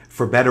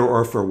for better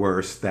or for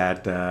worse,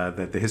 that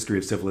the history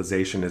of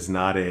civilization is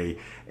not an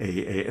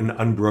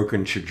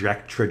unbroken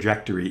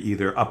trajectory,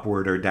 either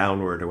upward or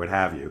downward or what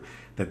have you,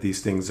 that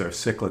these things are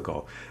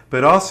cyclical.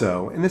 But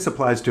also, and this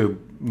applies to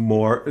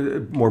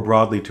more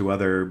broadly to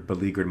other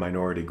beleaguered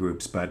minority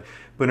groups, but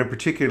in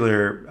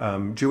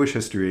particular, Jewish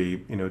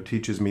history,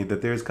 teaches me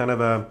that there's kind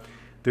of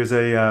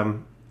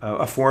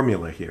a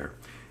formula here,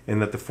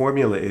 and that the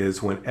formula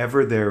is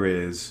whenever there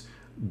is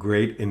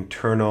great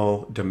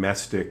internal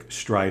domestic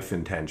strife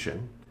and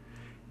tension,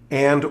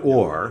 and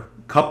or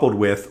coupled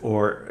with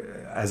or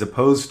as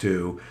opposed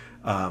to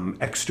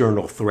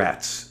external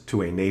threats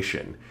to a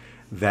nation,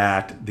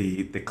 that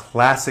the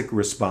classic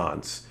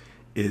response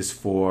is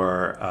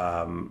for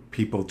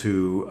people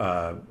to,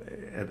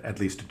 at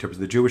least in terms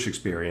of the Jewish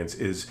experience,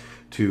 is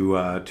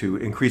to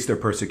increase their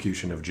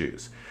persecution of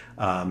Jews.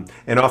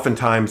 And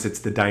oftentimes it's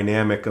the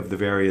dynamic of the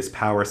various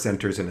power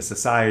centers in a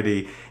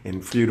society.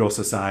 In feudal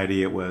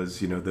society, it was,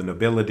 the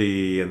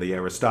nobility and the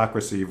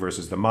aristocracy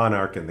versus the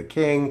monarch and the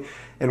king,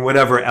 and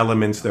whatever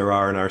elements there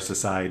are in our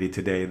society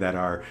today that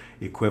are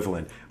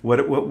equivalent.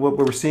 What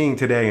we're seeing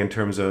today in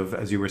terms of,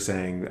 as you were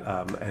saying,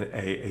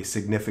 a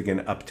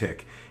significant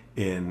uptick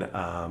in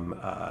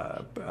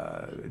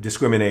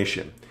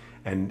discrimination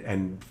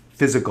and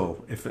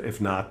physical,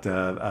 if not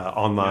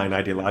online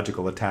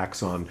ideological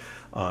attacks on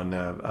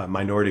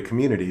minority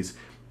communities,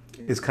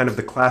 is kind of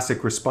the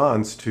classic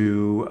response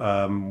to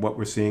what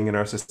we're seeing in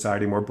our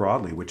society more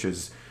broadly, which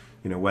is,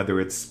 whether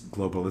it's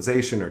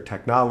globalization or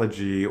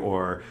technology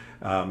or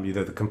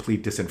the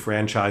complete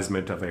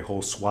disenfranchisement of a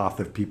whole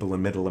swath of people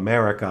in Middle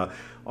America.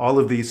 All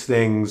of these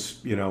things,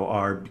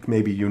 are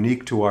maybe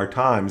unique to our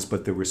times,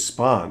 but the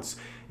response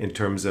in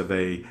terms of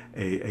a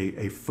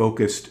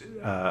focused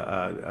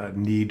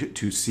need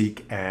to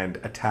seek and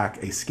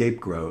attack a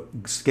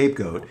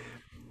scapegoat,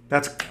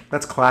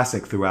 that's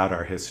classic throughout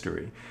our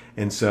history.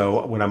 And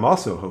so what I'm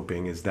also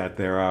hoping is that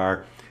there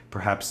are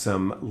perhaps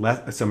some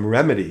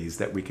remedies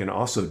that we can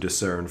also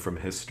discern from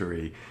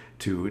history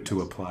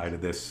to apply to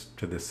this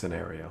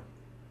scenario.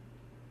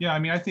 Yeah, I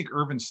mean, I think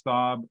Irvin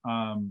Staub,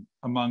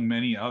 among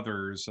many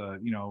others,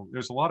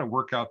 there's a lot of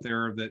work out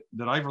there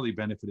that I've really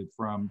benefited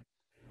from,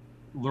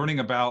 learning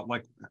about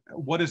like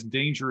what is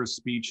dangerous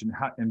speech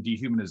and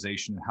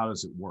dehumanization and how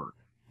does it work?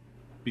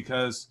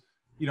 Because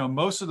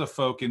most of the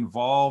folk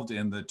involved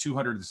in the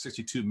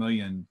 262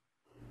 million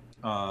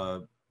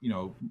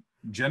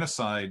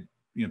genocide,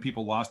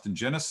 people lost in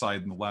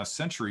genocide in the last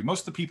century,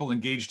 most of the people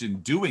engaged in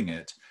doing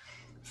it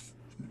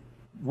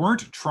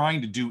weren't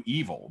trying to do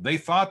evil. They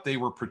thought they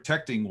were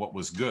protecting what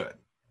was good.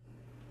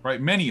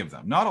 Right? Many of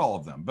them, not all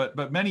of them,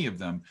 but many of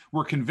them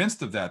were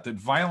convinced of that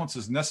violence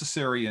is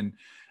necessary and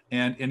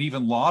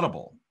even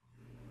laudable,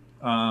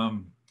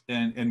 and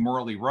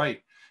morally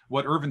right.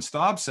 What Irvin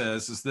Staub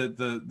says is that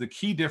the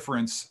key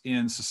difference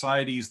in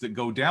societies that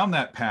go down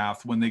that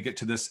path when they get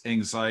to this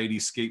anxiety,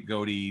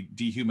 scapegoaty,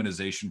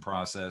 dehumanization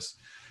process,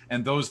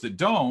 and those that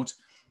don't,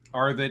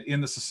 are that in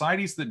the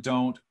societies that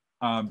don't,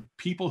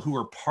 people who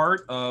are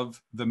part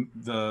of the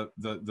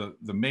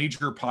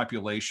major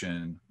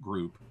population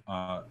group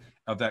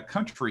of that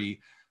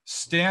country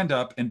stand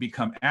up and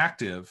become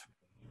active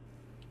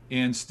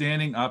in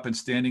standing up and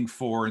standing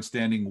for and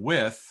standing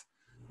with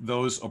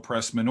those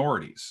oppressed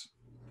minorities.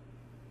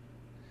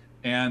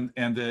 And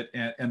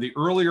the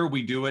earlier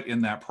we do it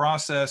in that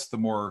process, the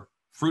more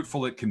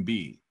fruitful it can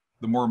be,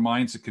 the more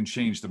minds it can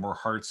change, the more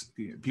hearts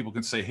people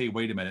can say, hey,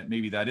 wait a minute,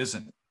 maybe that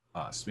isn't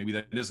us, maybe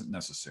that isn't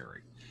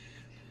necessary.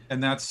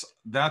 And that's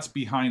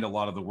behind a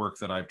lot of the work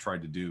that I've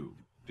tried to do,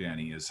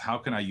 Danny, is how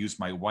can I use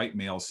my white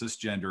male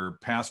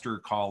cisgender pastor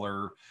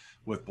collar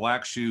with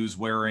black shoes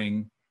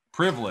wearing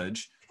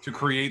privilege to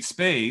create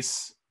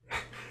space.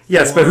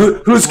 Yes, but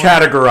who's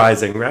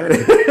categorizing, right?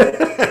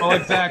 Well,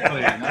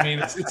 exactly. I mean,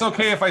 it's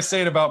okay if I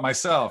say it about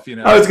myself,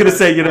 I was going to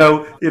say,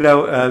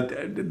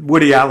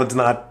 Woody Allen's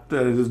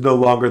is no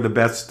longer the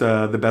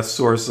best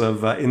source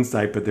of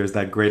insight, but there's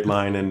that great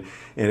line in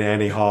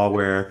Annie Hall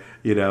where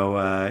he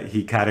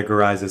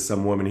categorizes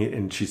some woman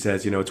and she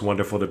says, it's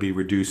wonderful to be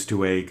reduced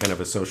to a kind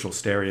of a social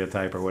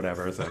stereotype or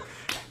whatever. So,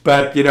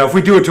 but if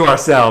we do it to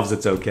ourselves,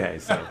 it's okay.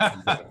 So.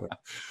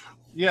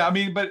 Yeah, I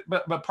mean,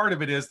 but part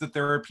of it is that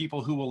there are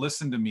people who will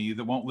listen to me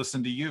that won't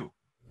listen to you.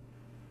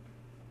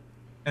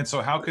 And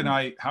so how can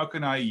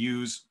I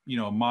use,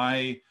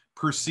 my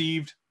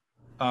perceived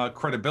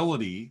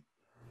credibility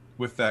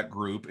with that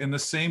group in the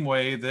same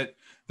way that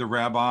the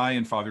Rabbi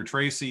and Father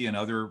Tracy and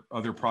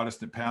other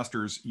Protestant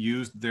pastors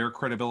used their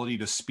credibility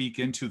to speak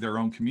into their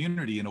own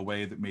community in a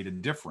way that made a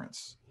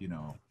difference,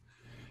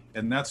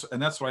 and that's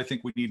what I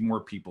think we need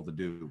more people to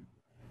do.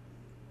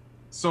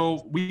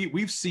 So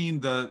we've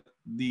seen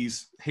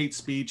these hate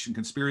speech and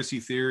conspiracy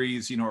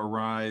theories,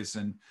 arise,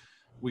 and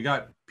we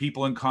got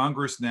people in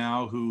Congress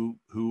now who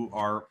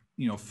are,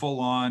 full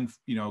on,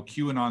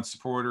 QAnon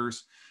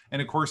supporters.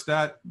 And of course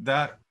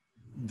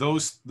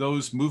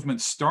those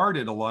movements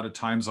started a lot of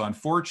times on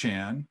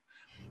 4chan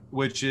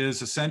which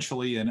is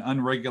essentially an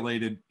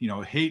unregulated,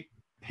 hate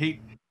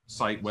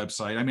site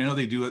website. I mean, I know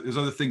they do it. There's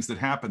other things that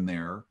happen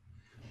there,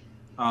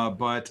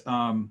 but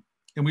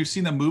and we've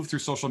seen them move through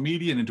social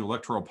media and into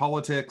electoral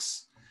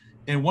politics.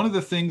 And one of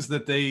the things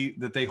that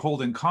they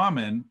hold in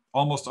common,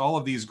 almost all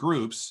of these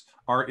groups,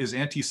 is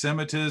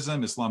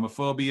anti-Semitism,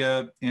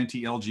 Islamophobia,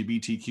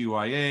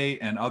 anti-LGBTQIA,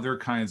 and other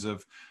kinds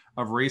of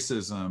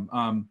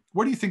racism.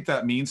 What do you think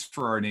that means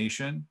for our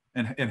nation,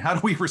 and how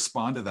do we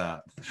respond to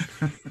that?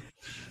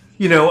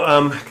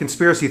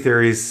 Conspiracy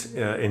theories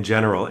in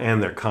general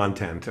and their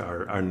content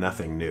are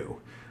nothing new.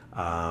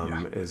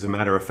 As a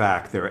matter of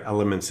fact, there are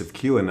elements of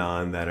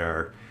QAnon that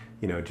are,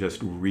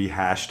 just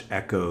rehashed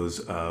echoes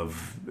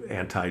of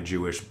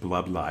anti-Jewish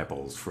blood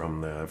libels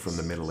from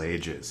the Middle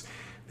Ages.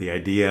 The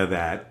idea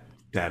that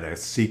a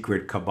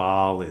secret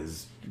cabal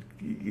is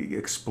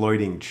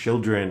exploiting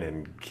children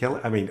and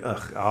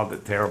all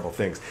the terrible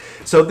things.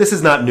 So this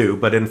is not new,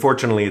 but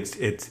unfortunately,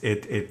 it's a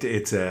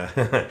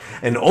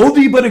an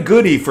oldie but a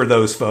goodie for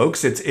those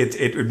folks.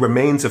 It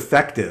remains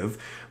effective,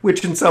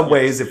 which in some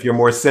ways, if you're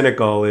more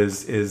cynical,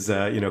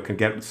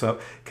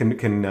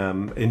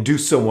 can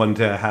induce someone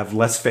to have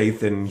less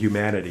faith in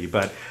humanity.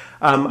 But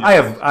I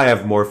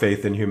have more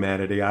faith in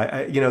humanity.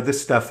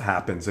 This stuff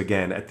happens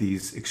again at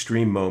these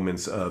extreme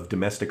moments of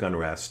domestic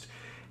unrest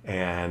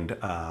and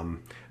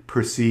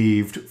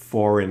perceived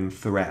foreign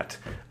threat.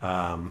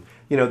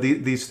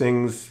 These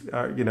things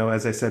are,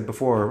 as I said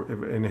before,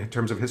 in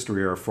terms of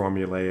history, are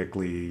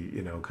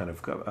formulaically,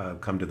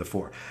 come to the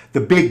fore. The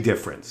big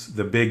difference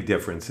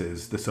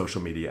is the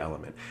social media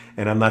element.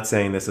 And I'm not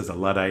saying this as a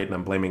Luddite and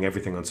I'm blaming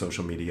everything on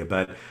social media,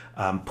 but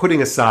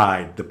putting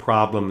aside the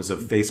problems of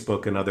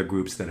Facebook and other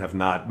groups that have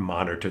not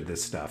monitored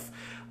this stuff,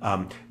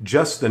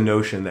 just the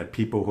notion that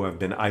people who have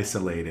been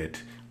isolated,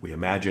 we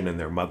imagine in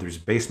their mother's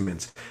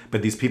basements,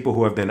 but these people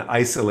who have been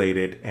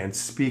isolated and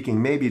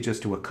speaking maybe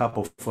just to a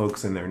couple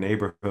folks in their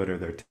neighborhood or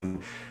their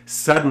town,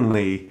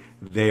 suddenly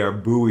they are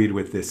buoyed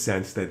with this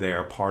sense that they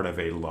are part of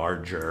a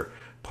larger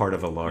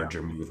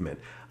movement.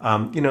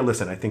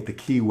 Listen, I think the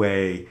key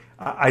way,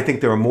 I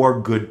think there are more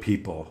good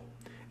people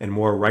and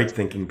more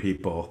right-thinking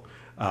people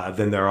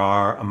than there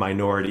are a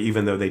minority,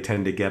 even though they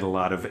tend to get a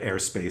lot of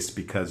airspace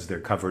because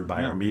they're covered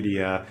by our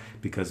media,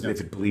 because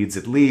if it bleeds,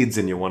 it leads,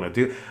 and you want to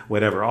do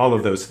whatever, all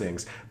of those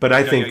things. But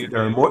I think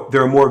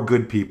there are more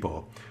good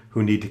people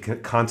who need to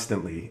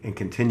constantly and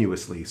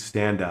continuously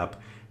stand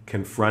up,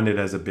 confront it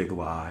as a big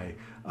lie,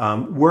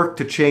 work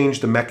to change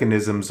the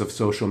mechanisms of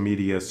social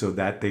media so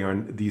that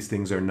these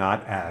things are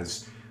not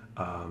as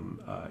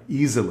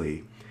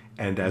easily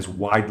and as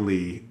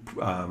widely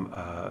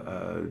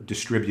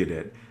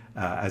distributed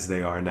as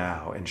they are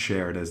now and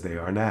shared as they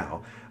are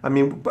now. I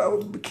mean,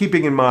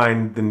 keeping in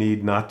mind the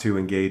need not to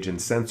engage in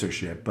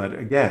censorship, but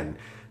again,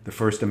 the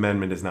First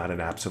Amendment is not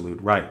an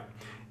absolute right.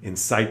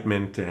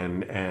 Incitement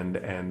and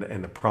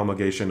the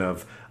promulgation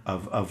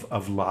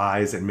of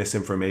lies and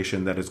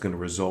misinformation that is going to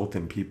result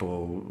in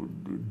people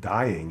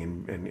dying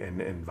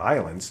and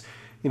violence,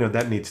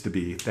 that needs to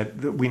be,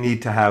 that we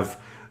need to have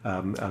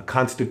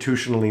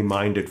constitutionally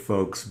minded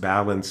folks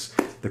balance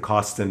the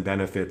costs and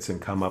benefits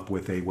and come up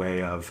with a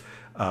way of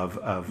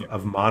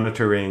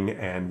monitoring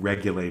and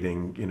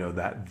regulating,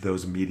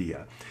 those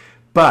media.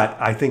 But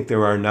I think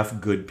there are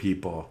enough good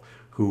people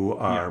who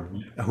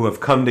have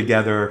come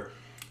together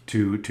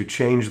to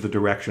change the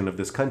direction of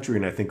this country,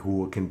 and I think who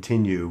will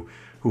continue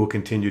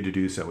to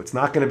do so. It's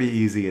not going to be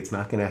easy. It's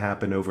not going to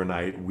happen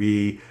overnight.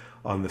 We,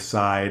 on the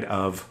side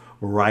of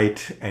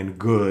right and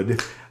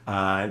good,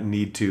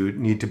 need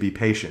to be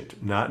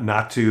patient,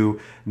 not to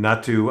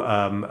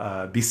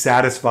be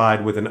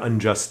satisfied with an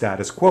unjust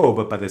status quo,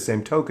 but by the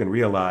same token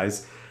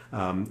realize,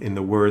 in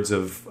the words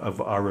of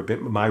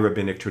my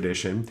rabbinic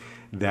tradition,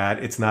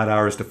 that it's not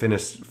ours to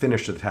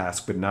finish the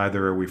task, but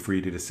neither are we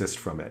free to desist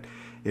from it.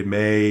 It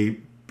may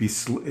be,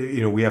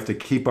 we have to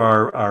keep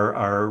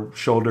our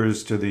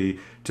shoulders to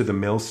the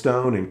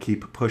millstone and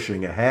keep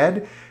pushing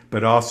ahead,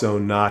 but also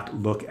not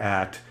look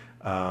at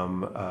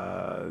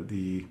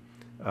the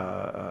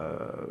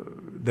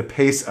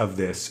pace of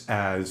this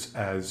as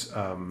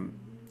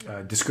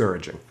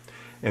discouraging.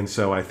 And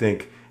so I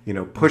think,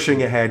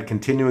 pushing ahead,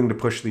 continuing to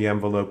push the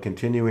envelope,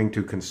 continuing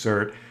to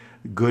concert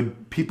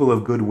good people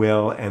of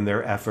goodwill and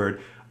their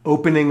effort,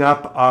 opening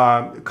up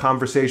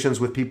conversations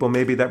with people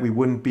maybe that we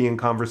wouldn't be in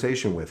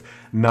conversation with.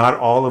 Not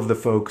all of the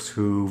folks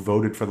who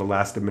voted for the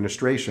last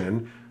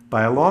administration,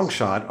 by a long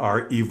shot,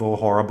 are evil,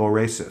 horrible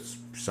racists.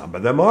 Some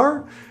of them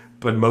are,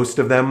 but most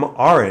of them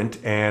aren't,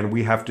 and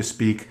we have to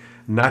speak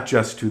not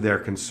just to their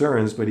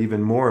concerns, but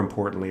even more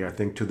importantly, I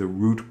think, to the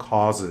root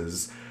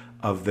causes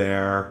of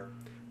their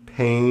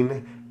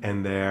pain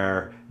and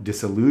their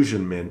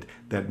disillusionment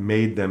that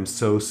made them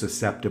so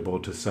susceptible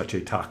to such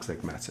a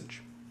toxic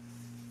message.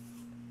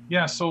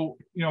 Yeah, so,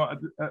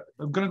 I'm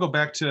going to go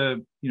back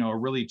to, a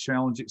really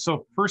challenging.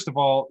 So first of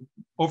all,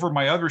 over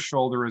my other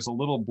shoulder is a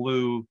little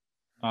blue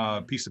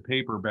piece of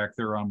paper back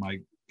there on my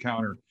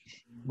counter,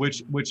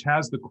 which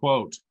has the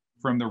quote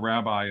from the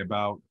rabbi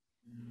about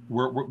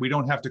we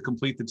don't have to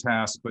complete the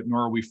task, but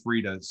nor are we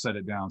free to set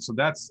it down. So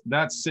that's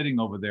sitting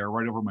over there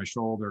right over my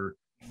shoulder,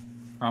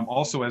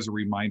 also as a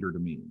reminder to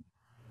me,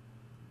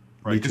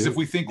 right? Because if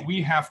we think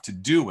we have to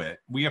do it,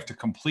 we have to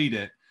complete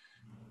it,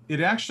 it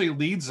actually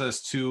leads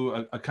us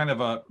to a kind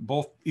of a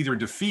both either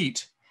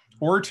defeat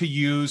or to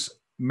use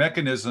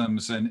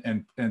mechanisms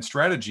and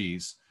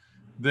strategies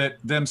that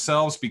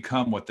themselves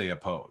become what they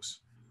oppose,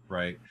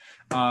 right?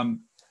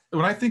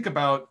 When I think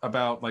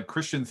about like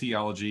Christian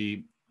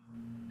theology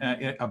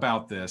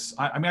about this,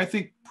 I mean, I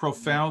think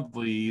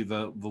profoundly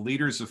the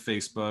leaders of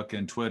Facebook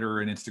and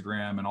Twitter and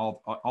Instagram and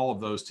all of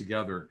those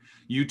together,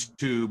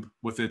 YouTube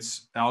with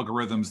its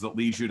algorithms that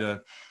lead you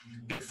to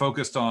get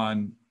focused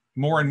on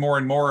more and more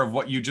and more of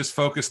what you just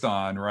focused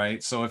on,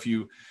 right? So if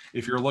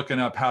you're looking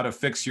up how to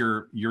fix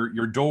your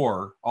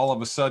door, all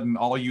of a sudden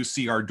all you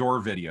see are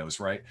door videos,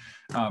 right?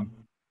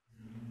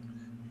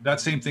 That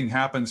same thing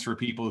happens for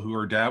people who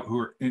are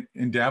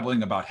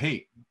dabbling about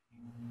hate,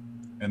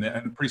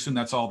 and pretty soon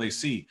that's all they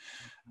see.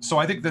 So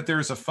I think that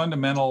there's a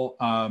fundamental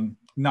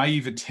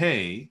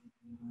naivete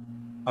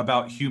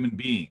about human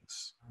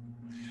beings.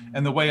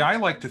 And the way I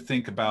like to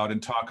think about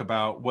and talk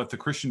about what the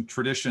Christian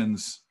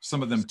traditions,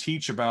 some of them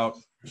teach about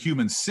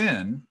human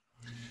sin,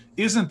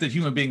 isn't that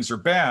human beings are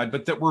bad,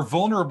 but that we're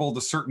vulnerable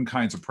to certain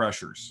kinds of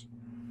pressures.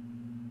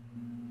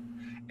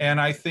 And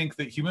I think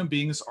that human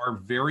beings are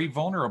very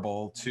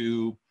vulnerable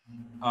to,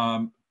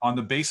 on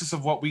the basis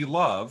of what we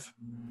love,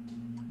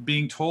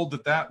 being told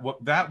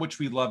that which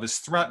we love is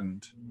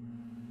threatened,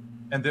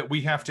 and that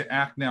we have to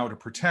act now to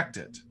protect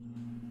it.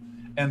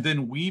 And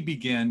then we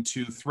begin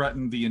to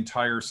threaten the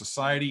entire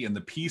society and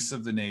the peace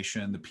of the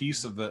nation, the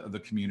peace of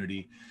the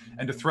community,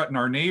 and to threaten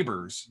our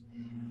neighbors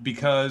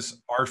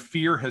because our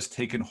fear has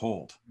taken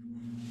hold.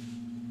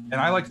 And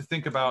I like to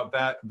think about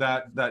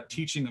that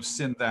teaching of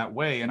sin that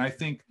way. And I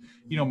think,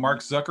 Mark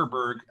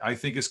Zuckerberg, I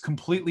think, is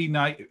completely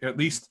naive, at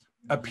least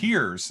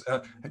appears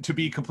to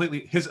be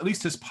completely, at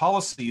least his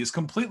policy is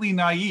completely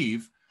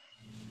naive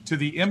to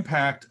the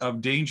impact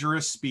of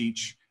dangerous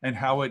speech and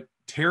how it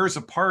tears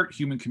apart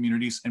human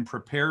communities and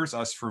prepares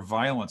us for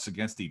violence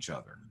against each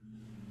other.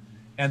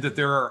 And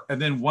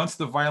then once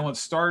the violence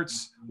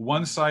starts,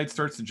 one side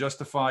starts to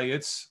justify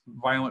its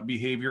violent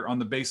behavior on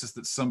the basis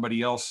that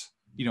somebody else,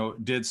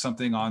 did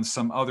something on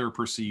some other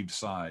perceived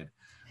side.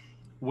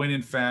 When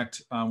in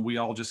fact, we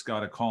all just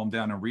got to calm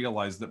down and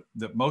realize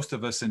that most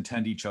of us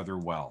intend each other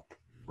well,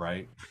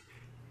 right?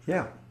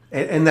 Yeah,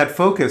 and that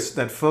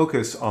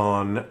focus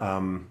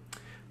on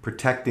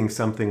protecting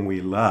something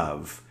we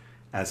love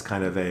as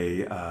kind of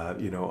a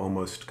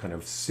almost kind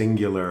of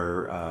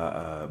singular,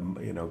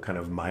 kind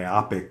of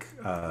myopic,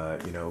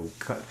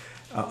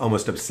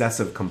 almost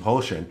obsessive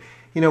compulsion,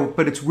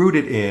 but it's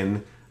rooted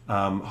in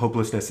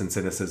hopelessness and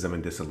cynicism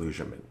and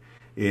disillusionment.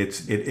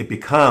 It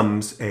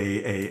becomes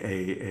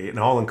an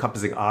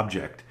all-encompassing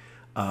object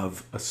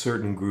of a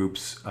certain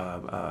group's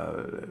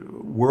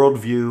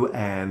worldview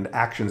and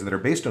actions that are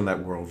based on that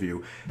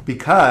worldview,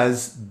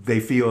 because they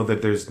feel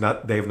that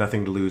they have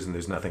nothing to lose and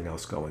there's nothing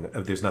else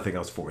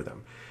for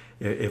them.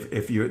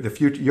 If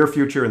your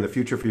future and the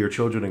future for your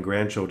children and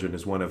grandchildren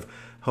is one of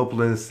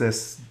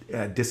hopelessness,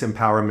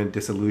 disempowerment,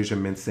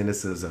 disillusionment,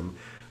 cynicism,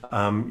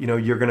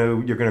 you're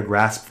gonna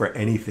grasp for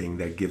anything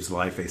that gives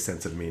life a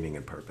sense of meaning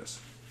and purpose.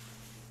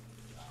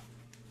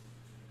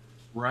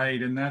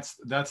 Right, and that's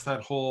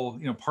that whole,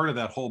 part of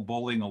that whole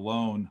bowling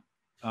alone,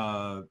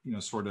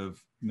 sort of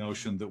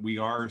notion that we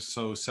are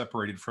so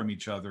separated from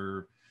each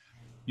other.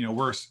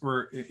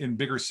 We're in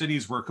bigger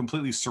cities, we're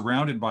completely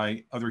surrounded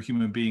by other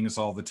human beings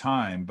all the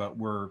time, but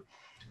we're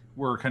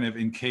kind of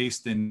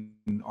encased in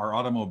our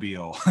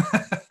automobile,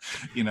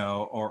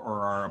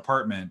 or our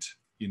apartment,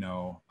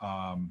 To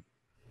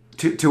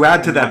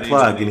add to that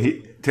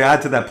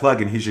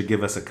plug, and he should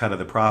give us a cut of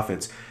the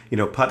profits.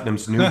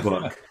 Putnam's new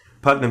book.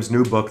 Putnam's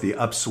new book, The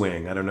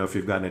Upswing, I don't know if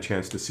you've gotten a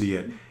chance to see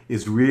it,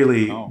 is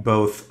really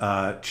both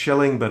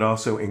chilling but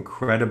also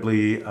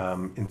incredibly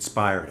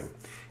inspiring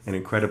and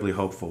incredibly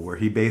hopeful, where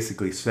he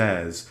basically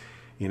says,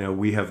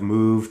 we have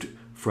moved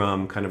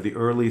from kind of the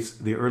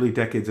early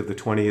decades of the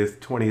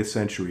 20th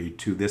century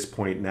to this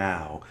point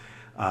now,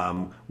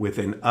 with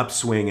an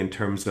upswing in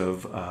terms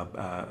of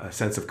a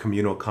sense of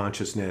communal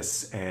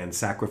consciousness and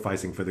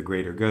sacrificing for the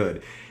greater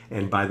good.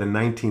 And by the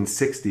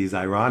 1960s,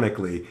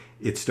 ironically,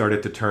 it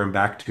started to turn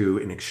back to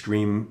an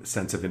extreme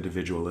sense of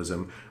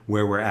individualism,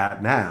 where we're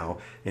at now.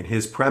 And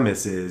his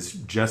premise is,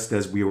 just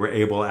as we were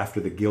able after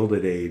the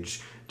Gilded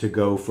Age to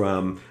go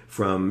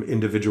from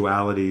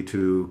individuality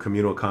to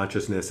communal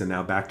consciousness and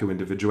now back to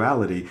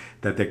individuality,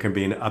 that there can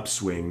be an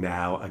upswing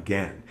now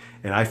again.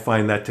 And I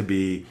find that to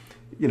be,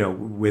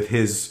 with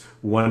his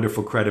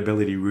wonderful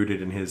credibility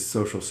rooted in his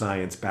social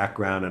science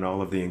background and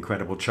all of the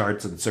incredible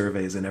charts and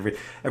surveys and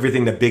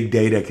everything that big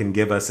data can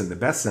give us in the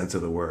best sense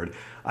of the word,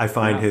 I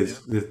find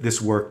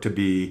this work to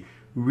be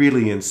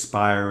really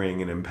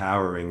inspiring and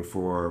empowering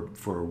for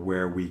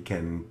where we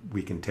can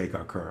take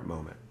our current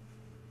moment.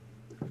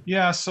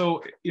 Yeah,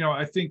 so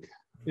I think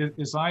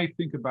as I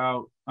think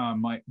about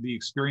the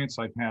experience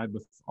I've had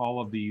with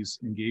all of these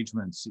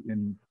engagements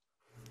in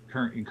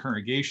in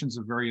congregations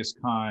of various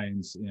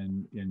kinds,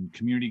 in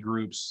community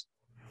groups,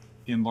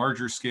 in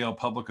larger scale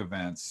public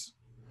events.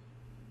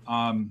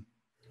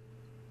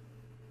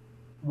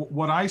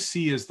 What I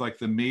see is like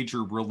the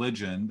major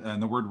religion,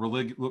 and the word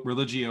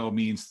religio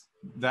means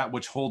that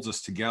which holds us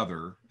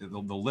together, the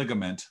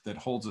ligament that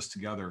holds us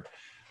together.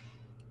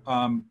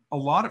 For a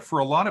lot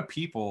of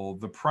people,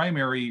 the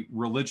primary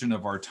religion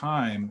of our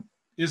time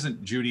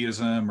isn't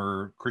Judaism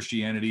or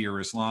Christianity or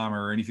Islam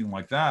or anything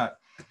like that.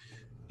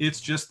 It's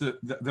just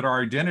that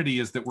our identity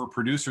is that we're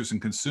producers and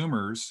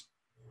consumers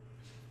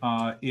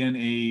in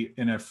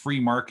a free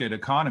market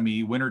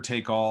economy, winner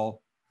take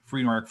all,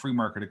 free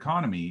market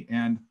economy.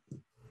 And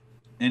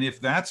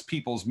if that's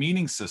people's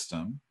meaning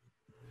system,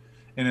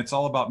 and it's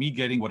all about me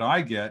getting what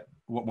I get,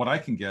 what I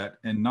can get,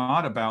 and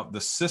not about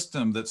the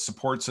system that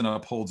supports and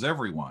upholds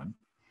everyone,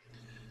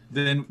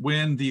 then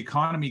when the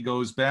economy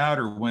goes bad,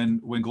 or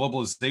when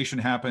globalization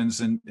happens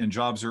and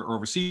jobs are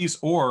overseas,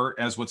 or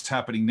as what's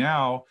happening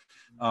now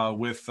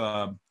with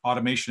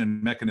automation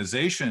and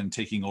mechanization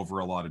taking over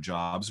a lot of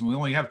jobs, and we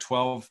only have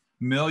 12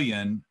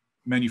 million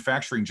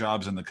manufacturing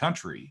jobs in the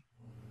country.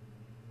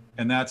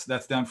 And that's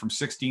down from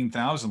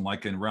 16,000,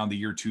 like in around the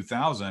year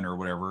 2000 or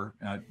whatever,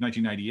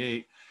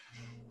 1998.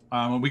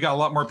 And we got a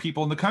lot more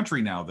people in the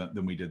country now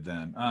than we did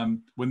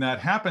then. When that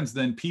happens,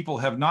 then people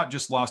have not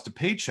just lost a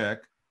paycheck,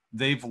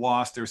 they've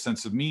lost their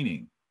sense of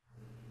meaning.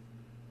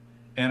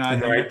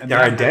 And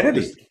their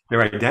identity.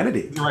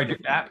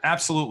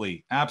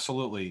 Absolutely.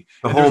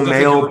 The whole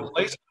male,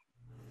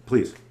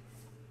 please.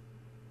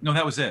 No,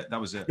 that was it. No, I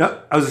was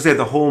going to say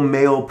the whole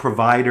male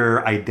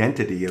provider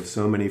identity of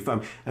so many.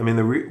 I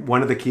mean,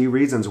 one of the key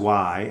reasons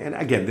why, and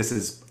again, this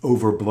is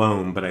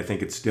overblown, but I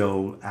think it's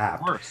still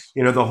apt.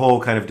 The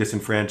whole kind of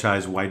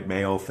disenfranchised white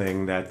male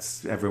thing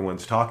that's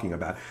everyone's talking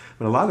about.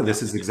 But a lot of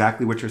this is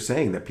exactly what you're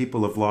saying, that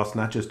people have lost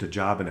not just a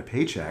job and a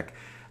paycheck.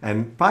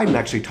 And Biden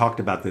actually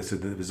talked about this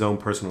in his own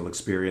personal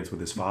experience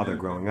with his father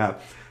growing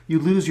up. You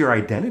lose your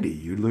identity.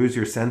 You lose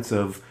your sense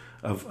of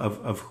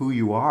who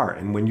you are.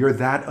 And when you're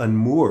that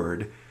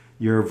unmoored,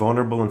 you're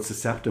vulnerable and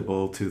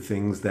susceptible to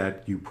things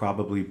that you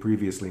probably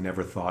previously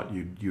never thought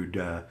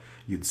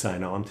you'd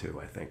sign on to,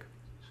 I think.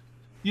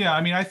 Yeah,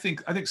 I mean, I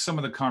think some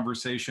of the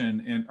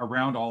conversation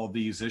around all of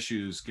these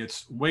issues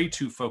gets way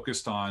too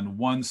focused on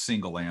one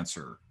single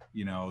answer,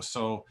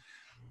 so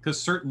because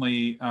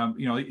certainly, a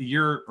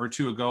year or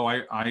two ago,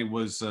 I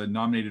was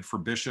nominated for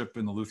bishop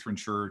in the Lutheran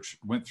Church,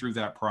 went through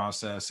that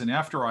process. And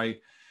after I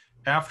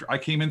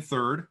came in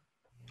third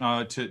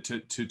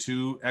to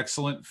two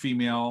excellent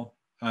female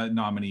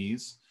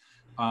nominees.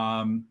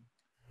 And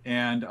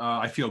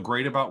I feel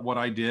great about what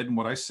I did and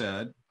what I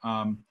said.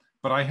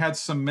 But I had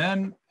some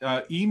men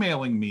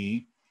emailing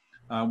me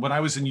when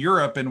I was in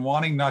Europe and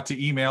wanting not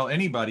to email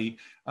anybody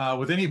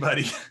with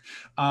anybody,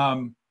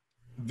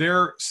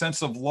 their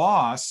sense of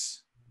loss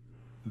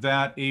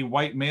that a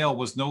white male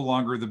was no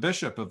longer the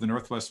bishop of the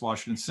Northwest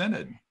Washington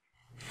Synod.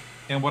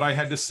 And what I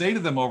had to say to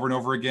them over and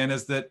over again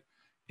is that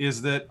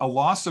a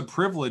loss of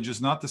privilege is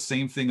not the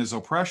same thing as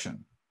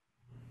oppression.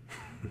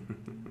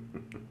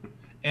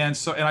 And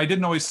I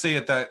didn't always say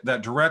it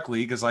that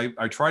directly, because I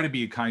try to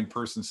be a kind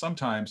person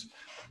sometimes,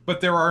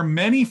 but there are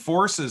many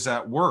forces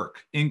at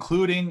work,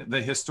 including the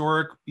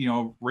historic,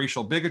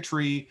 racial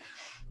bigotry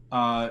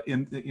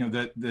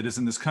that is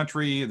in this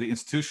country, the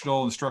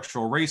institutional and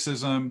structural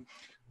racism,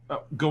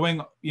 going,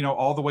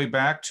 all the way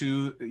back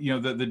to,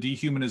 the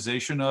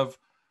dehumanization of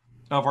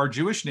our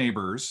Jewish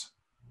neighbors,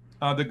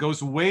 that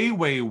goes way,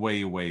 way,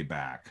 way, way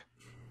back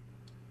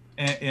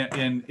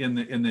in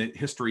the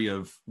history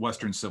of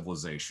Western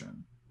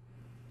civilization,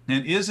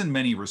 and is in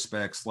many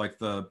respects like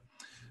the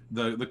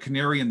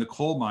canary in the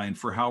coal mine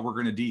for how we're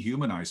going to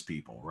dehumanize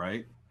people,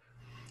 right?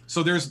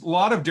 So there's a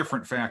lot of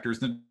different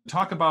factors. And to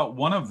talk about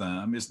one of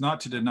them is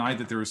not to deny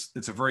that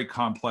it's a very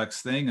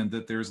complex thing, and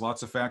that there's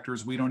lots of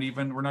factors we're not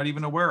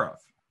even aware of.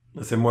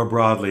 Listen, more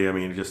broadly, I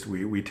mean, just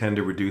we tend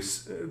to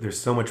reduce, there's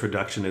so much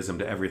reductionism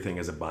to everything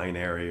as a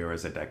binary or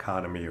as a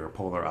dichotomy or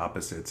polar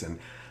opposites. And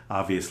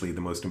obviously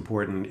the most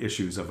important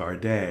issues of our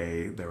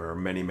day, there are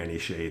many, many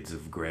shades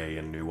of gray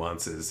and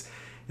nuances.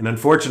 And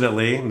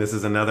unfortunately, and this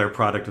is another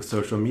product of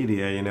social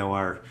media,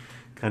 our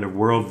kind of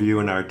worldview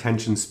and our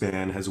attention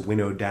span has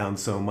winnowed down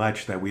so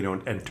much that we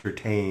don't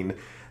entertain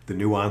the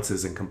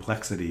nuances and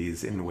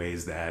complexities in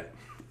ways that,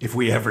 if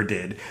we ever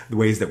did, the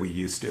ways that we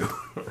used to.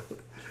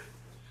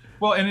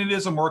 Well, and it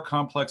is a more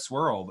complex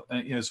world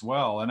as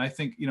well. And I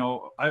think,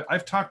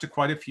 I've talked to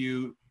quite a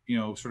few,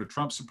 sort of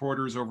Trump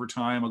supporters over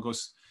time. I'll go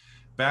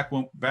back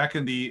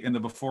in the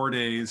before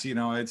days,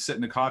 I'd sit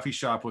in a coffee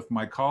shop with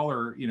my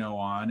collar,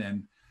 on,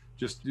 and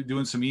just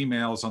doing some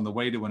emails on the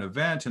way to an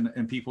event,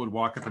 and people would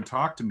walk up and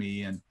talk to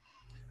me. And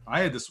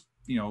I had this,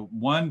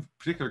 one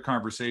particular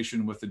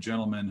conversation with a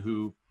gentleman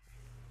who,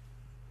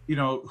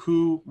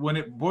 when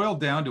it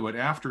boiled down to it,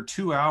 after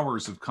 2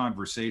 hours of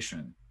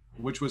conversation,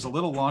 which was a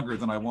little longer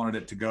than I wanted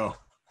it to go,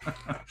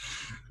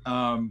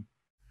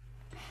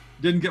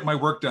 didn't get my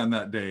work done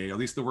that day, at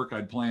least the work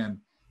I'd planned.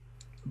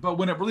 But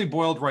when it really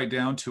boiled right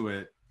down to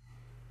it,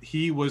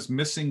 he was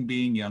missing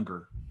being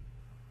younger.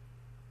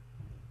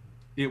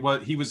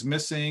 he was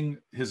missing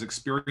his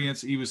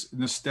experience. He was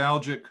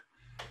nostalgic,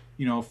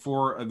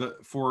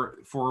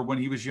 for when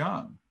he was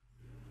young,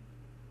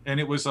 and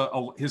it was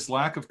his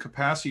lack of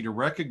capacity to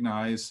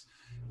recognize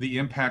the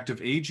impact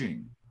of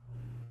aging,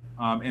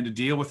 and to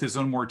deal with his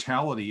own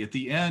mortality. At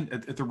the end,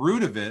 at the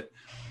root of it,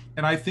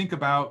 and I think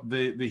about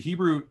the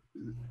Hebrew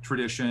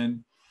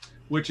tradition,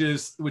 which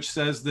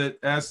says that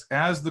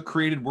as the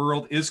created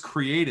world is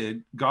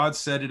created, God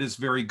said it is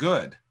very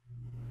good.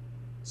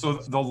 So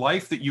the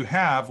life that you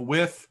have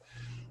with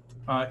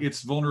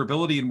its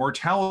vulnerability and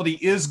mortality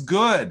is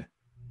good.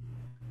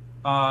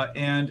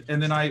 And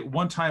then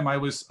one time I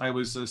was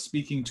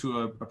speaking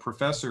to a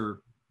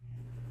professor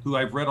who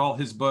I've read all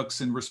his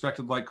books and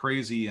respected like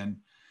crazy, and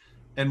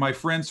my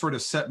friend sort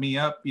of set me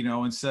up,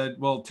 and said,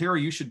 well,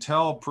 Terry, you should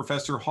tell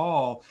Professor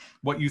Hall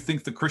what you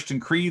think the Christian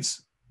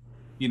creeds,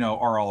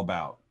 are all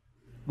about,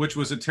 which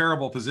was a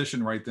terrible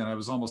position right then. I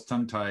was almost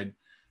tongue-tied.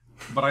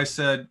 But I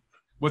said,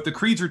 what the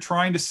creeds are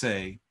trying to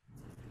say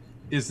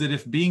is that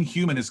if being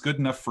human is good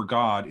enough for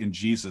God in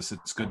Jesus,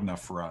 it's good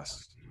enough for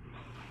us.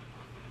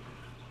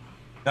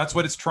 That's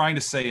what it's trying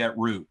to say at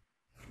root.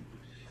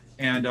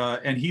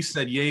 And he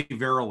said, yea,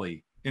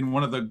 verily, in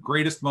one of the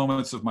greatest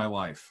moments of my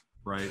life,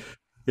 right?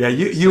 Yeah,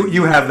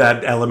 you have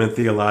that element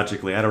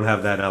theologically. I don't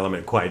have that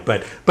element quite,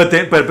 but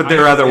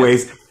there are other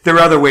ways. There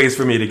are other ways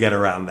for me to get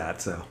around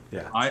that. So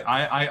yeah,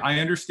 I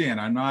understand.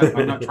 I'm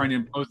not trying to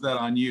impose that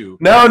on you.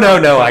 No. I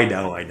know.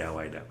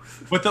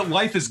 But that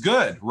life is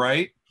good,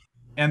 right?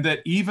 And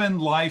that even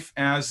life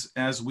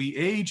as we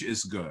age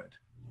is good.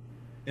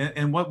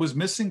 And what was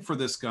missing for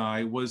this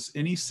guy was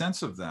any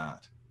sense of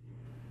that,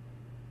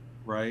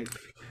 right?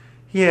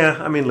 Yeah,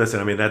 I mean,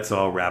 listen, that's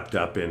all wrapped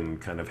up in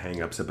kind of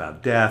hang-ups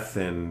about death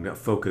and a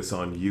focus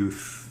on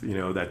youth.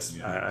 That's,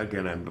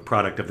 again, a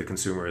product of the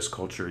consumerist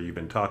culture you've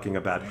been talking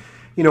about.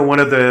 One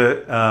of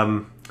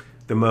the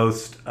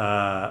most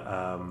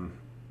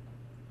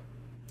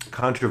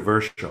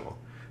controversial,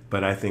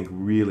 but I think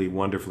really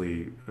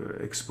wonderfully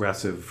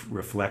expressive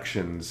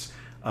reflections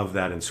of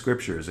that in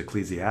Scripture is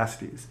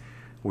Ecclesiastes,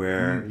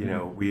 where,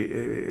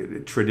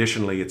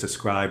 traditionally it's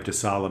ascribed to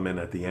Solomon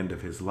at the end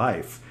of his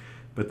life.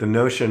 But the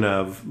notion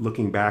of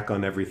looking back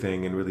on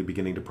everything and really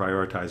beginning to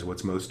prioritize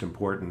what's most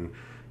important,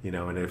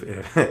 and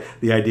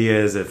if the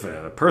idea is if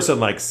a person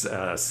like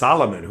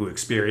Solomon, who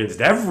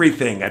experienced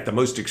everything at the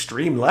most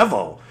extreme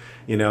level,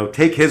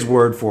 take his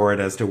word for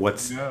it as to what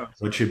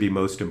should be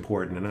most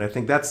important. And I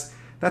think that's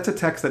a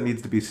text that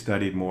needs to be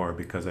studied more,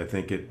 because I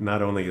think it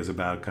not only is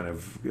about kind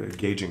of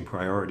gauging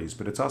priorities,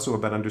 but it's also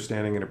about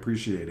understanding and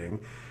appreciating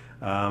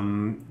our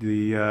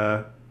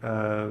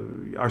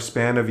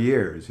span of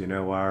years,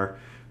 our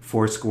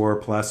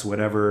 40 plus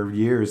whatever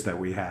years that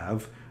we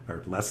have,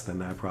 or less than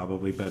that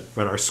probably, but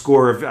our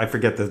score of, I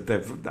forget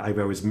I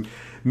always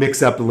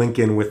mix up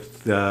Lincoln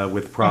with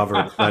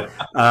Proverbs,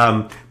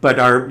 but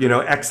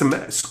our X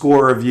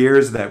score of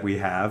years that we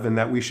have, and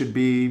that we should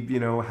be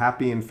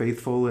happy and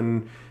faithful,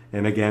 and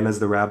again, as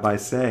the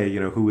rabbis say,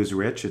 who is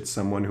rich? It's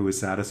someone who is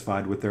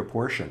satisfied with their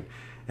portion,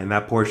 and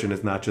that portion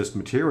is not just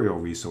material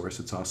resource;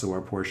 it's also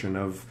our portion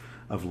of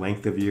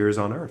length of years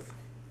on earth.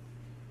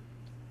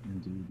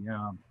 Indeed,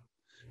 yeah.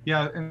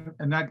 Yeah,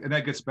 and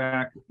that gets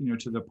back,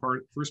 to the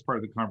first part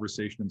of the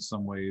conversation in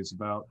some ways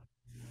about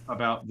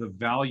the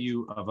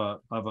value of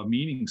a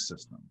meaning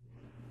system,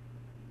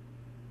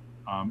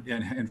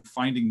 and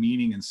finding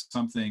meaning in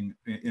something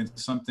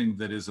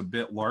that is a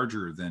bit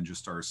larger than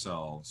just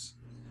ourselves.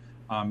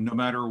 No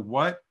matter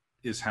what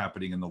is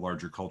happening in the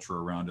larger culture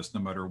around us, no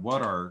matter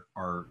what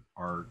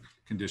our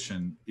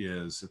condition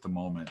is at the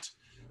moment,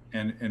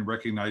 and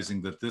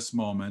recognizing that this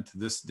moment,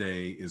 this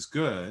day is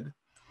good.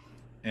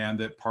 And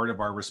that part of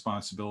our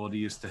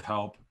responsibility is to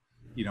help,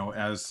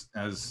 as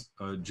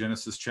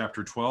Genesis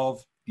chapter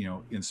 12,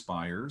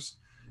 inspires,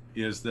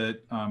 is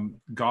that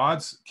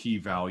God's key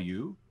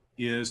value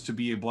is to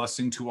be a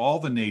blessing to all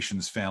the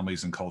nations,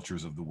 families, and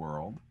cultures of the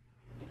world.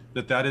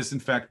 That is in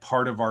fact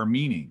part of our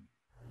meaning,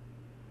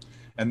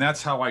 and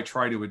that's how I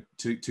try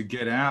to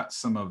get at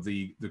some of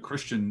the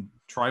Christian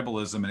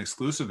tribalism and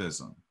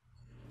exclusivism.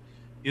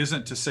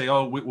 Isn't to say,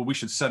 oh, we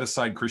should set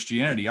aside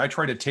Christianity. I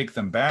try to take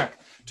them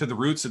back to the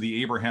roots of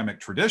the Abrahamic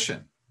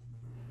tradition,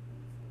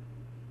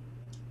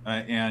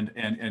 and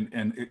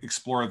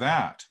explore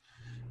that,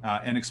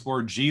 and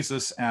explore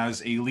Jesus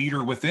as a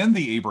leader within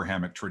the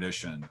Abrahamic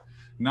tradition,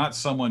 not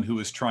someone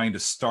who is trying to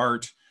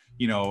start,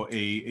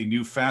 a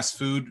new fast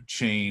food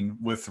chain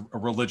with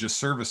religious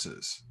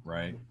services,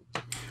 right?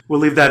 We'll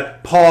leave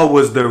that. Paul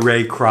was the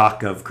Ray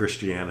Kroc of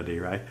Christianity,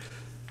 right?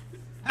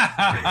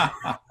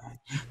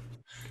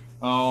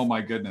 Oh my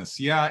goodness.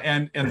 Yeah.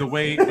 And the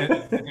way,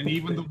 and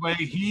even the way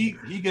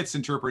he gets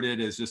interpreted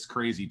is just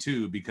crazy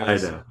too,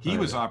 because he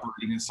was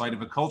operating inside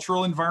of a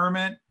cultural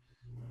environment,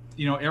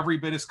 every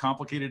bit as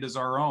complicated as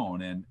our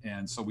own.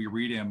 And so we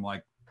read him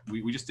like,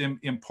 we just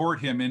import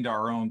him into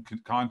our own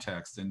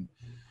context, and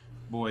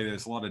boy,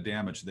 there's a lot of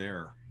damage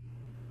there.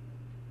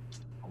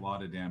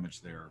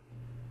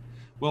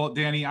 Well,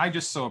 Danny, I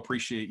just so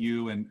appreciate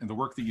you and the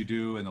work that you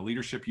do and the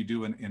leadership you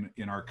do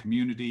in our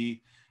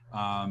community.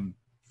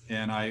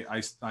 And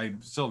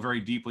I'm still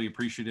very deeply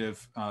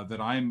appreciative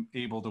that I'm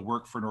able to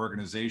work for an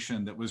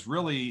organization that was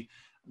really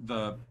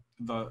the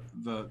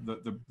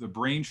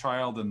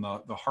brainchild and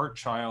the heart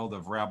child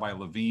of Rabbi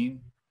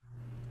Levine,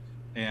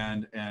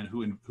 and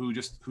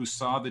who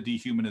saw the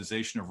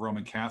dehumanization of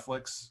Roman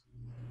Catholics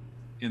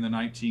in the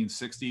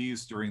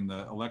 1960s during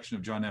the election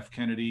of John F.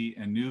 Kennedy,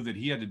 and knew that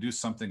he had to do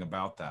something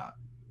about that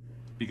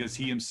because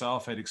he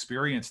himself had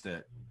experienced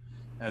it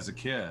as a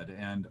kid,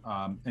 and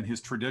his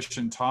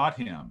tradition taught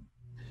him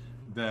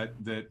that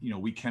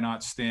we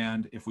cannot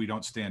stand if we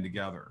don't stand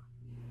together.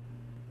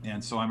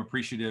 And so I'm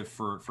appreciative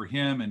for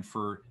him and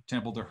for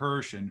Temple de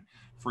Hirsch and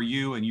for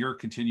you, and you're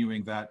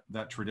continuing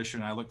that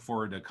tradition. I look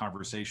forward to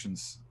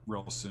conversations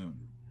real soon.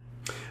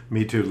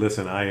 Me too.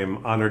 Listen, I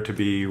am honored to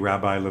be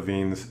Rabbi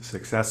Levine's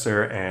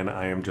successor, and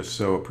I am just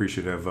so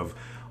appreciative of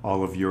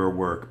all of your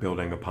work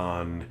building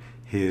upon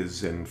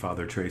his and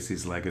Father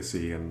Tracy's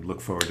legacy, and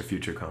look forward to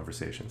future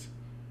conversations.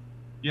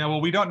 Yeah,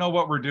 well, we don't know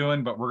what we're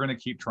doing, but we're going to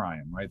keep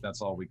trying, right?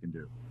 That's all we can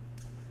do.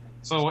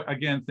 So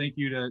again, thank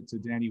you to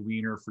Danny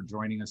Weiner for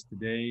joining us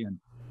today. And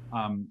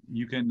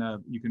you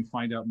can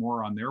find out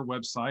more on their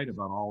website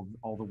about all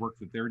the work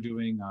that they're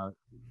doing,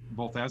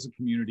 both as a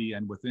community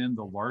and within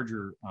the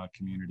larger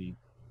community.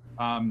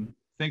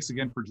 Thanks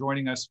again for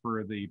joining us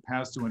for the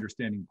Paths to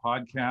Understanding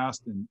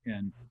podcast and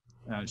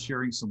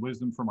sharing some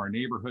wisdom from our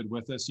neighborhood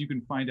with us. You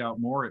can find out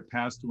more at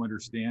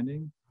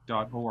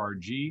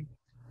pathstounderstanding.org.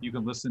 You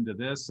can listen to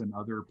this and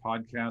other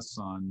podcasts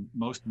on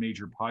most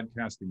major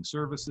podcasting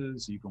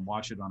services. You can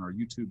watch it on our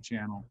YouTube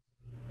channel.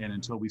 And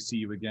until we see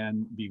you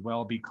again, be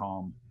well, be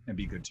calm, and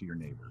be good to your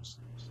neighbors.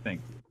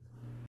 Thank you.